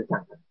鹰展翅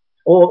上腾。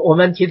我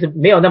们其实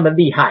没有那么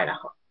厉害了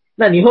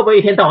那你会不会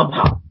一天到晚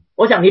跑？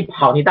我想你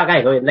跑你大概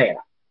也会累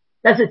了。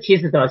但是其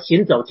实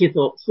行走其实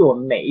是我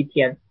们每一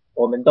天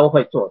我们都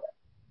会做的。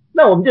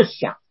那我们就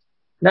想，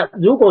那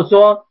如果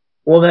说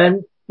我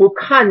们不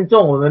看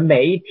重我们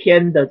每一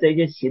天的这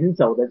些行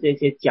走的这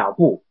些脚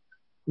步，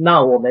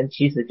那我们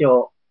其实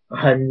就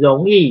很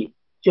容易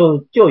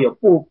就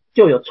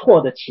有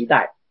错的期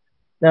待。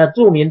那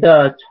著名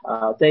的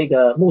这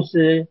个牧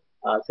师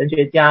神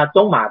学家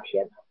中马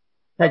田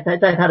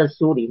在他的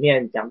书里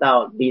面讲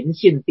到灵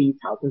性低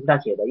潮，这是他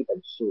写的一本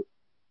书。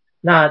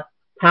那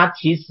他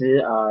其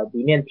实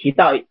里面提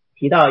到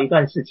一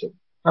段事情，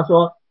他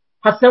说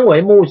他身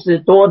为牧师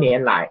多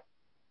年来，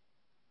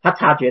他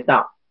察觉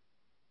到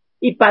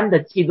一般的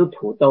基督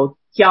徒都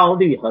焦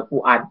虑和不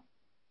安，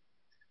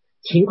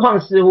情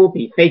况似乎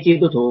比非基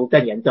督徒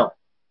更严重。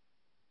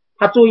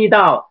他注意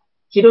到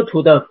基督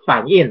徒的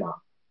反应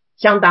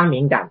相当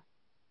敏感，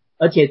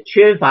而且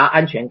缺乏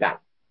安全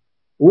感，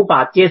无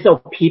法接受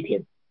批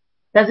评，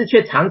但是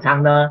却常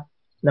常呢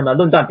那么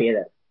论断别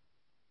人。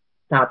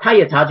那他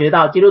也察觉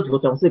到基督徒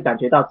总是感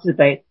觉到自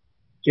卑，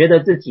觉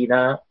得自己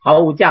呢毫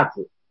无价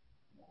值。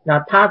那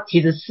他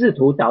其实试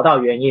图找到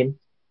原因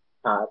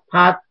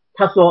他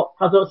说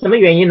什么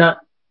原因呢？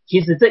其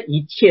实这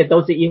一切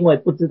都是因为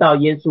不知道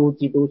耶稣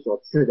基督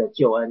所赐的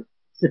救恩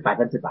是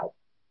100%的，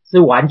是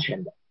完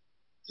全的，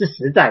是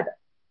实在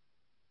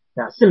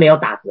的，是没有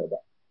打折的。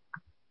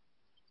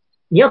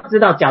你要知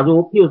道，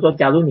譬如说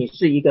假如你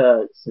是一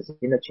个死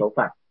刑的囚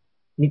犯，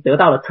你得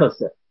到了特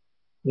赦，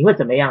你会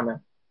怎么样呢？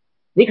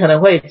你可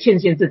能会庆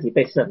幸自己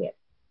被赦免。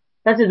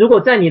但是如果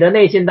在你的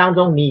内心当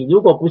中，你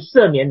如果不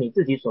赦免你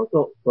自己所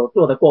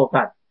做的过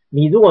犯，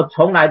你如果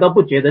从来都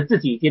不觉得自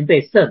己已经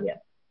被赦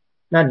免，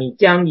那你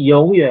将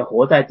永远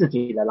活在自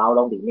己的牢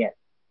笼里面，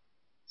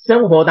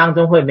生活当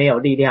中会没有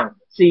力量，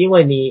是因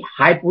为你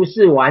还不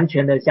是完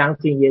全的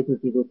相信耶稣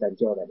基督拯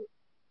救了你，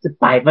是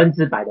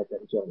100%的拯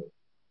救你。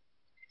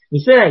你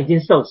虽然已经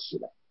受洗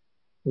了，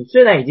你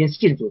虽然已经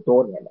信主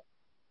多年了，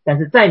但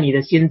是在你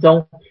的心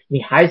中，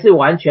你还是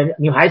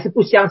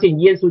不相信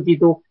耶稣基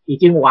督已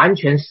经完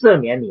全赦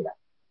免你了，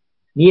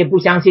你也不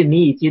相信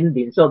你已经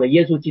领受了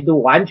耶稣基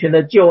督完全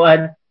的救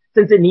恩，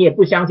甚至你也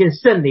不相信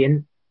圣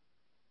灵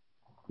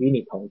与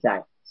你同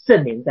在，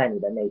圣灵在你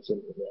的内心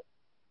里面。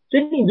所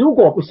以你如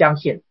果不相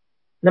信，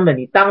那么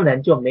你当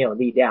然就没有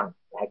力量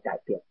来改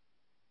变。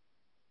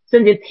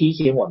圣经提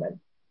醒我们，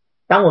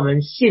当我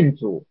们信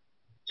主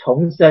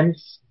重生，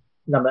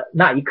那么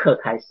那一刻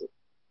开始，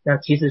那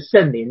其实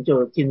圣灵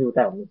就进入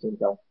在我们心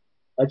中，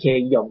而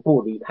且永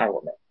不离开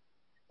我们。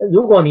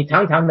如果你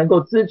常常能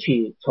够支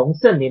取从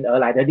圣灵而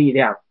来的力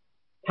量，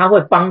它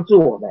会帮助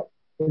我们，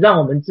让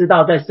我们知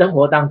道在生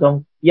活当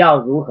中要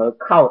如何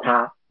靠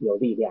它有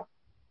力量。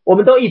我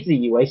们都一直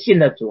以为信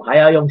了主还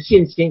要用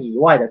信心以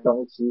外的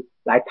东西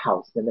来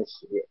讨神的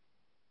喜悦，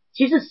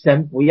其实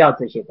神不要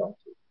这些东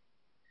西，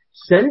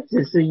神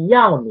只是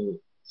要你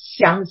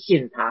相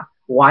信他，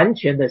完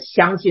全的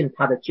相信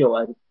他的救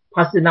恩，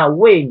他是那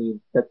为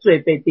你的罪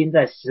被钉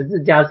在十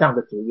字架上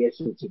的主耶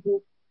稣基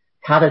督，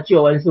他的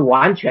救恩是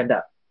完全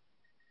的，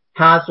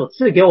他所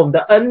赐给我们的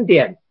恩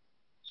典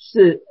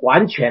是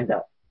完全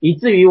的，以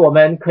至于我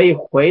们可以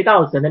回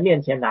到神的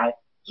面前来，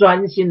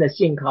专心的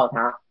信靠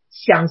他，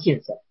相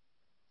信神。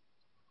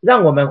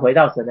让我们回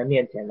到神的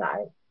面前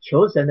来，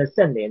求神的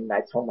圣灵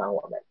来充满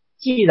我们。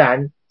既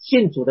然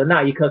信主的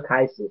那一刻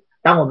开始，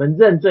当我们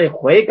认罪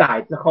悔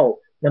改之后，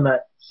那么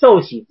受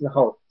洗之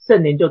后，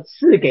圣灵就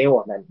赐给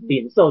我们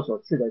领受所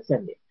赐的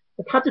圣灵，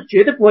他就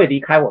绝对不会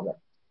离开我们，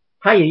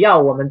他也要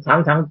我们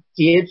常常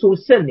结出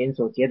圣灵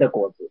所结的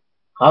果子，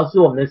好使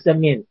我们的生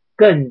命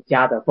更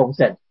加的丰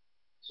盛。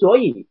所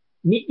以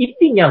你一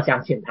定要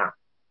相信他。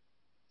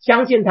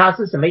相信他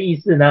是什么意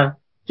思呢？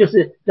就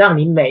是让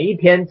你每一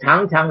天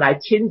常常来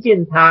亲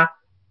近他，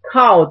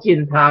靠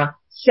近他，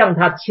向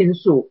他倾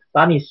诉，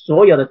把你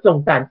所有的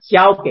重担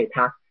交给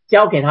他，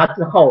交给他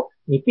之后，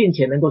你并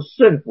且能够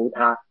顺服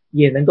他，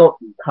也能够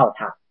依靠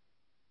他。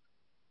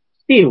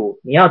第五，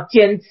你要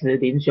坚持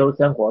灵修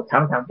生活，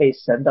常常被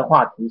神的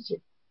话提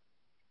醒。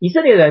以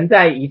色列人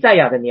在以赛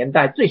亚的年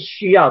代最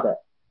需要的，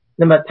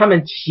那么他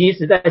们其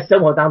实在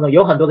生活当中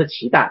有很多的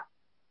期待，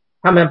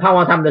他们盼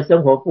望他们的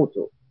生活富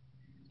足，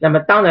那么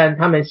当然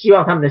他们希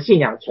望他们的信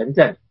仰纯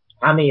正，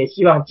他们也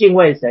希望敬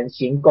畏神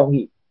行公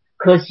义。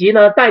可惜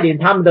呢，带领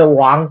他们的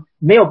王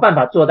没有办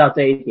法做到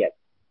这一点。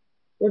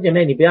弟兄姐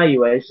妹，你不要以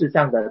为世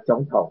上的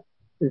总统，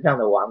世上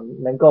的王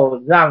能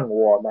够让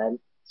我们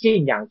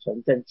信仰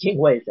纯正，敬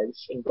畏神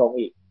行公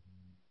义，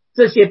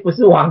这些不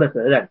是王的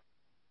责任。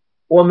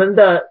我们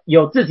的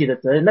有自己的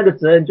责任，那个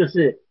责任就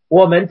是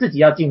我们自己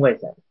要敬畏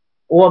神，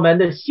我们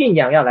的信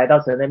仰要来到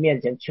神的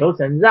面前，求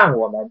神让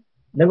我们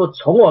能够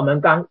从我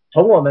们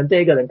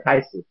这一个人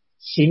开始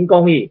行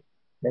公义，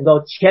能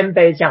够谦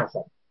卑向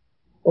神。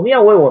我们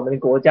要为我们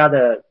国家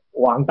的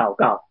王祷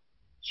告，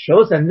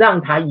求神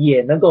让他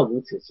也能够如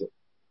此行。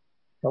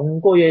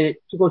从过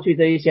去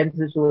这一先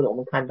知书，我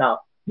们看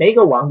到每一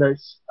个王的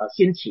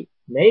兴起，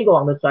每一个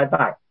王的衰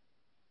败，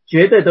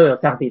绝对都有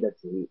上帝的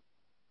旨意。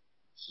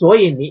所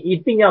以你一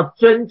定要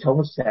遵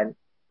从神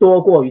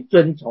多过于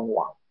遵从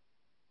王。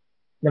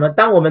那么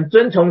当我们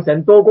遵从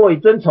神多过于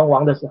遵从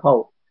王的时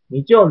候，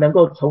你就能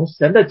够从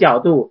神的角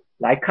度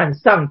来看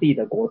上帝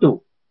的国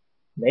度。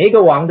每一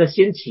个王的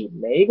兴起，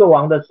每一个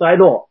王的衰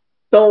落，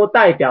都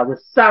代表着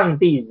上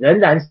帝仍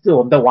然是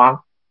我们的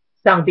王，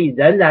上帝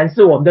仍然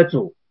是我们的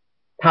主，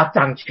他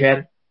掌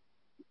权，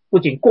不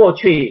仅过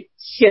去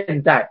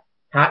现在，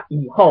他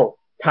以后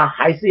他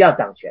还是要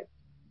掌权。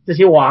这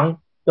些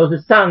王都是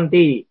上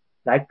帝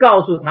来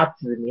告诉他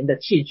子民的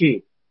器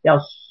具，要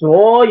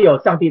所有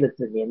上帝的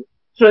子民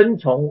遵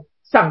从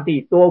上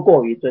帝多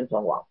过于遵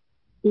从王。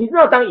你知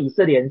道当以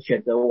色列人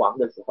选择王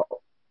的时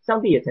候，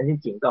上帝也曾经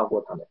警告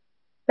过他们，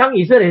当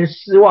以色列人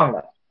失望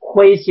了，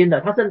灰心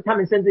了，他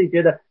们甚至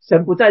觉得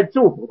神不再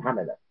祝福他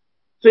们了，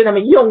所以他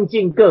们用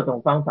尽各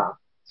种方法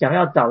想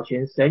要找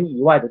寻神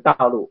以外的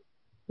道路。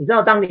你知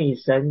道当你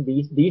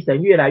离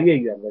神越来越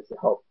远的时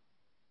候，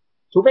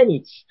除非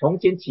你重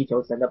新祈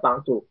求神的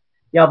帮助，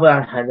要不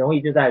然很容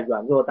易就在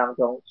软弱当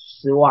中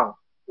失望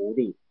无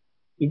力。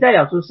以赛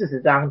亚书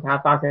40章它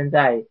发生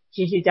在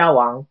希西家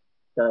王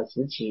的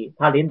时期，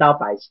他领导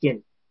百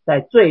姓在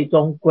最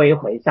终归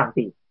回上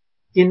帝，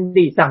经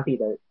历上帝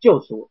的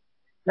救赎。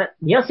那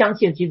你要相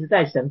信，其实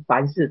在神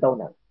凡事都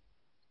能，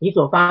你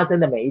所发生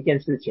的每一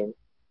件事情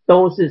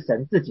都是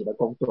神自己的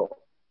工作。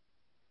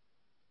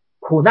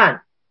苦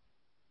难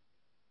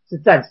是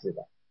暂时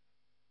的，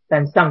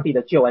但上帝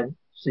的救恩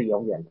是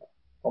永远的。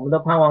我们都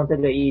盼望这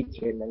个疫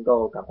情能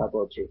够赶快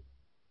过去，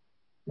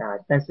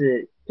但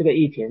是这个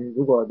疫情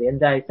如果连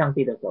在上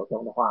帝的手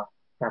中的话，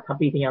那他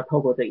必定要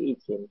透过这个疫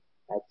情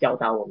来教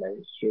导我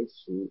们学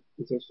习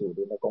一些属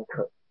灵的功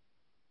课。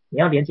你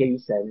要连结于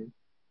神，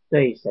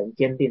对神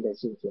坚定的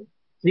信心，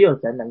只有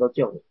神能够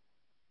救你，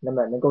那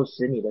么能够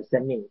使你的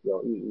生命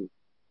有意义。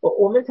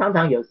我们常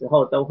常有时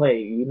候都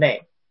会愚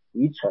昧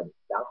愚蠢，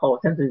然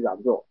后甚至软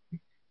弱。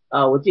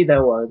我记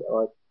得我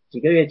几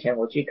个月前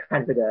我去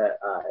看这个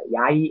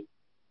牙医，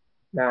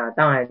那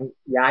当然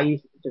牙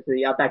医就是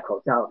要戴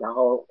口罩，然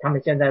后他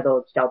们现在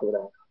都消毒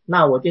了。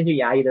那我进去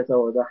牙医的时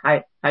候，我的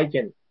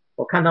hygiene，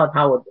 我看到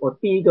他，我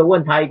第一个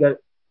问他一个，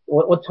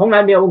我从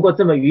来没有问过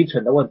这么愚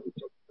蠢的问题。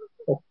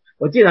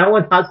我竟然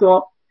问他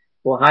说，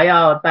我还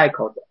要戴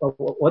口罩，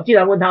我竟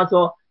然问他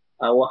说，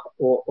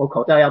我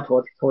口罩要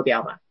脱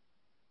掉嘛？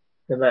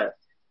对不对？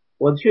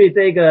我去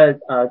这个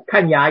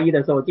看牙医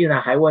的时候，我竟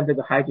然还问这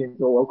个海军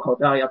说，我口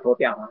罩要脱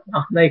掉吗？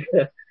然后那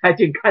个海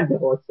军看着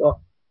我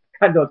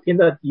听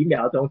了几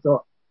秒钟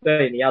说，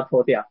对，你要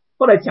脱掉。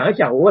后来想一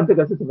想，我问这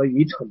个是什么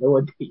愚蠢的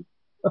问题？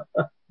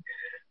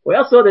我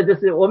要说的就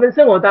是，我们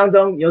生活当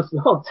中有时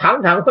候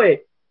常常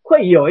会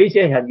有一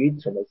些很愚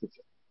蠢的事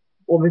情，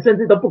我们甚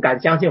至都不敢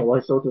相信我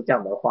会说出这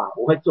样的话，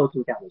我会做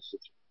出这样的事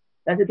情。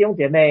但是弟兄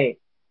姐妹，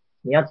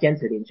你要坚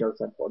持灵修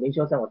生活，灵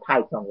修生活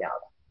太重要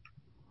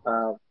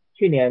了。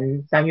去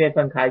年3月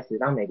份开始，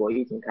当美国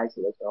疫情开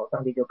始的时候，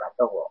上帝就感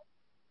动我，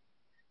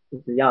就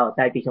是要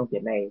带弟兄姐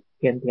妹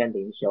天天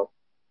灵修，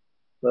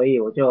所以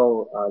我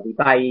就礼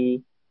拜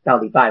一到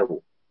礼拜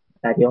五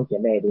带弟兄姐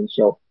妹灵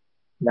修，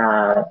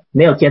那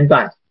没有间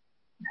断，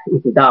一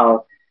直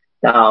到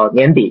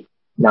年底，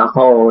然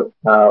后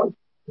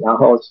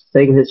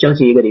这个是休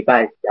息一个礼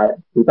拜，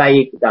礼拜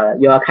一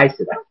又要开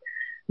始了。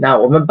那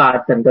我们把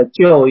整个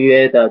旧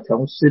约的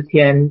从诗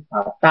篇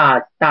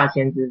大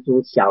先知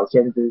书、小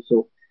先知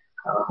书，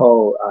然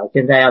后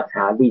现在要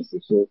查历史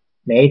书，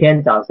每一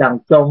天早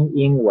上中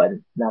英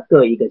文，那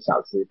各1个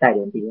小时，带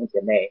领弟兄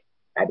姐妹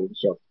来灵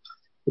修。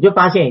我就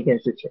发现一件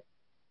事情，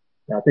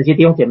那这些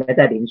弟兄姐妹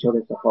在灵修的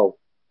时候，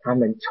他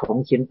们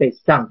重新被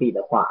上帝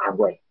的话安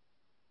慰，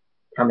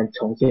他们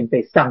重新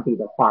被上帝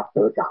的话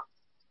得着。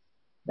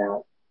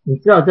那你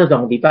知道这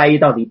种礼拜一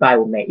到礼拜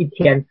五每一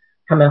天，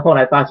他们后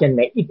来发现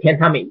每一天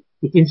他们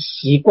已经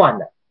习惯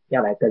了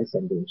要来跟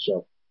神灵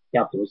修，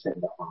要读神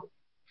的话语。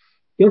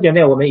弟兄姐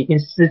妹，我们已经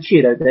失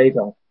去了这一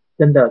种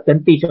真的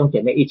跟弟兄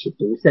姐妹一起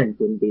读圣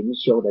经灵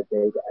修的这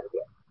一个恩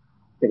典，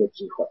这个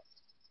机会。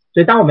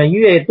所以当我们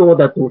越多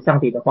的读上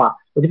帝的话，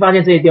我就发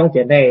现这些弟兄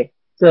姐妹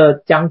这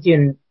将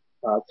近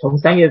从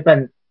3月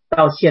份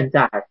到现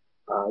在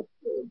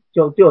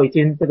就已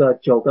经这个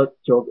8、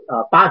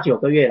9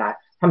个月来，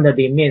他们的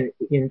灵命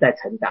已经在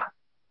成长，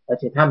而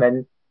且他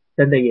们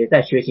真的也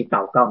在学习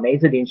祷告，每一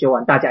次灵修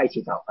完大家一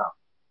起祷告，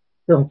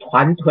这种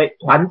团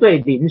队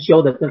灵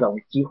修的这种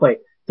机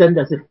会真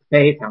的是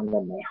非常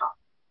的美好。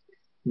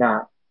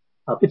那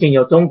不仅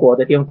有中国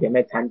的弟兄姐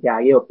妹参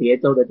加，也有别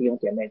州的弟兄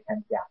姐妹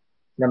参加，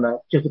那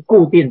么就是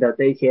固定的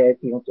这些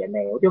弟兄姐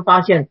妹，我就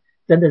发现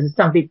真的是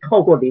上帝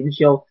透过灵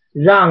修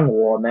让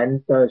我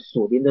们的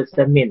属灵的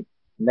生命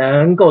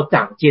能够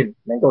长进，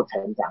能够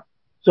成长。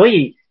所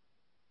以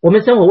我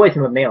们生活为什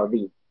么没有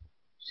力，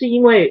是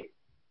因为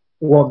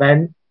我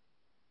们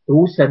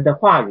读神的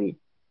话语，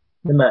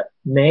那么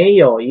没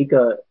有一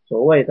个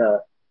所谓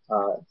的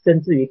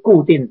甚至于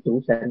固定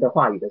读神的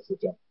话语的时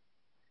间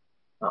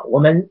我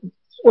们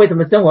为什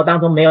么生活当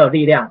中没有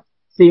力量，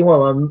是因为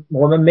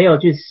我们没有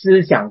去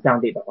思想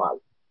上帝的话语。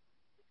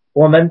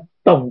我们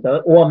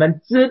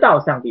知道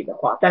上帝的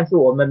话，但是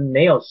我们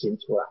没有行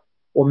出来。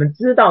我们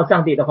知道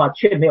上帝的话，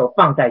却没有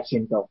放在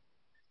心中。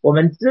我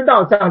们知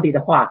道上帝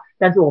的话，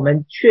但是我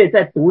们却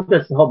在读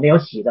的时候没有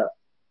喜乐。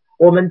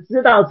我们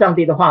知道上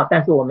帝的话，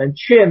但是我们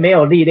却没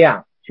有力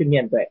量去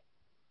面对。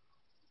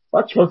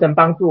我要求神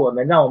帮助我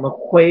们，让我们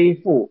恢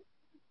复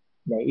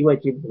每一位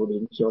基督徒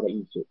灵修的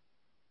意志，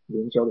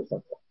灵修的生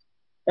活。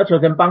要求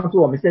神帮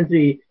助我们，甚至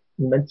于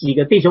你们几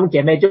个弟兄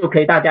姐妹就可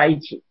以大家一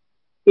起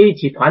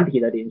团体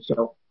的灵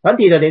修。团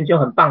体的灵修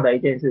很棒的一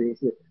件事情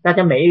是，大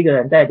家每一个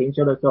人在灵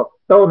修的时候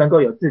都能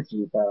够有自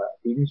己的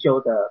灵修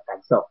的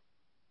感受，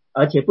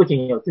而且不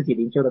仅有自己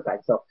灵修的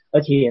感受，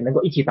而且也能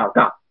够一起祷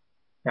告。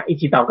那一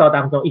起祷告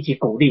当中一起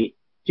鼓励，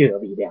就有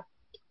力量。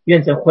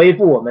愿神恢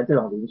复我们这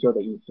种灵修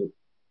的意志。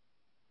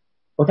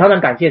我常常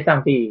感谢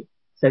上帝，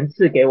神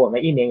赐给我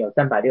们一年有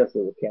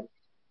365天，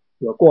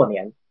有过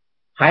年，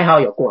还好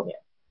有过年。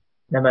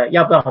那么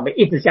要不然我们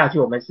一直下去，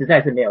我们实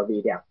在是没有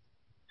力量。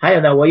还有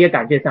呢，我也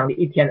感谢上帝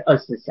1天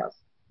24小时。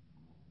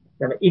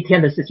那么一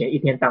天的事情一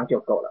天当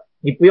就够了，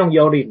你不用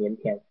忧虑明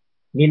天，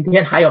明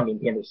天还有明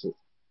天的事。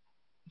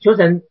求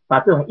神把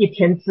这种1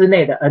天之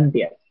内的恩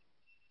典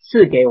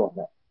赐给我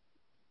们，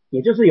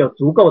也就是有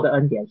足够的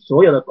恩典，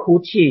所有的哭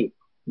泣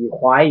与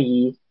怀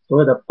疑，所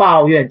有的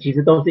抱怨，其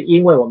实都是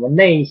因为我们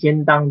内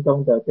心当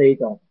中的这一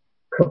种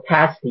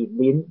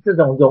capacity 这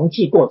种容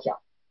器过小。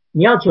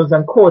你要求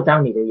神扩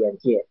张你的眼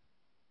界，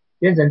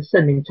愿神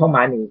圣灵充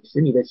满你，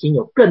使你的心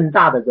有更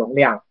大的容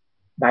量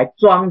来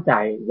装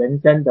载人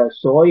生的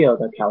所有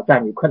的挑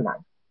战与困难，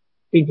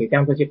并且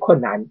将这些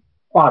困难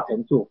化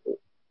成祝福。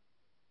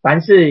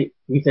凡是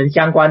与神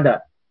相关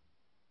的，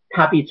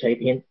他必垂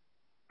听，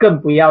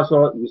更不要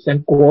说与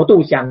神国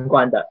度相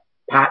关的，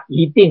他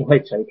一定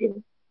会垂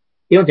听。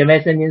弟兄姐妹，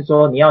圣经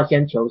说你要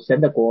先求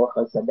神的国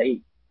和神的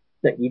义，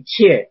这一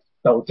切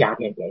都加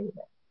添给你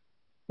们。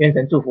愿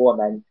神祝福我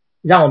们，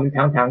让我们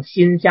常常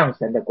心向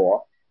神的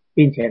国，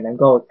并且能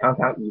够常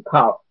常依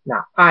靠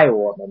那爱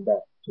我们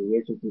的主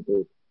耶稣基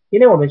督。今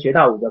天我们学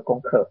到5个功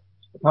课，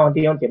我盼望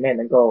弟兄姐妹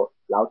能够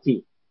牢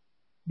记。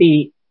第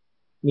一，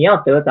你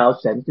要得着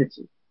神自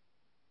己，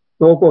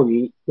多过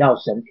于要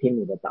神听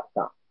你的祷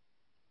告。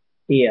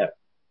第二，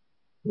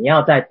你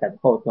要在等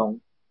候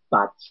中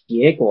把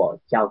结果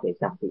交给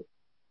上帝，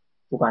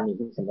不管你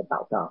是什么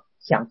祷告，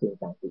相信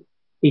上帝。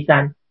第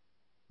三，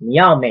你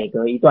要每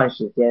隔一段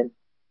时间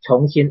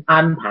重新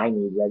安排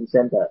你人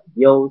生的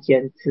优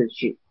先次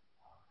序。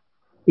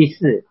第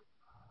四，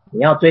你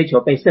要追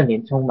求被圣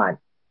灵充满，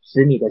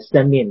使你的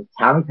生命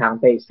常常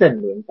被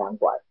圣灵掌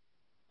管。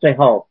最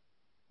后，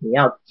你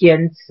要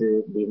坚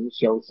持灵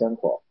修生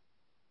活，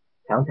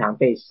常常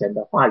被神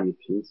的话语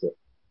提醒，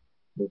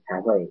你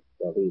才会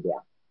有力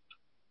量。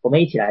我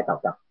们一起来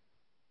祷告。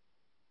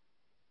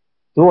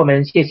主，我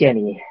们谢谢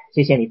你，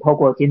谢谢你透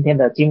过今天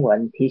的经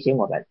文提醒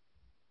我们，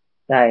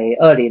在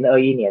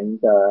2021年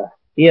的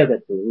第二个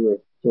主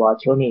日，主啊，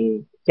求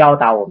你教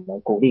导我们，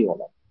鼓励我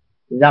们，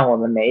让我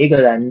们每一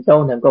个人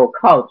都能够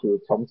靠主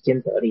重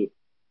新得力。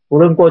无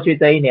论过去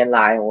这一年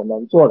来我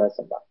们做了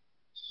什么，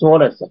说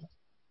了什么，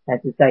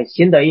但是在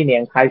新的一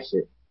年开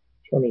始，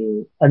求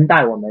你恩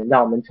待我们，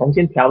让我们重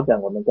新调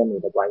整我们跟你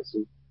的关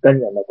系，跟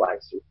人的关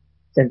系，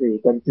甚至于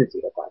跟自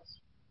己的关系。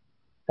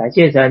感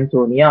谢神，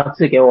主，你要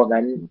赐给我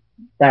们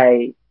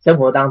在生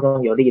活当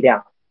中有力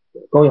量，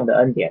有够用的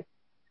恩典，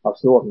好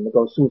使我们能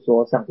够诉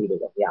说上帝的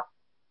荣耀。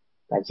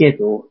感谢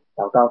主，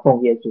祷告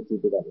奉耶稣基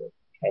督的名，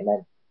阿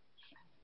们。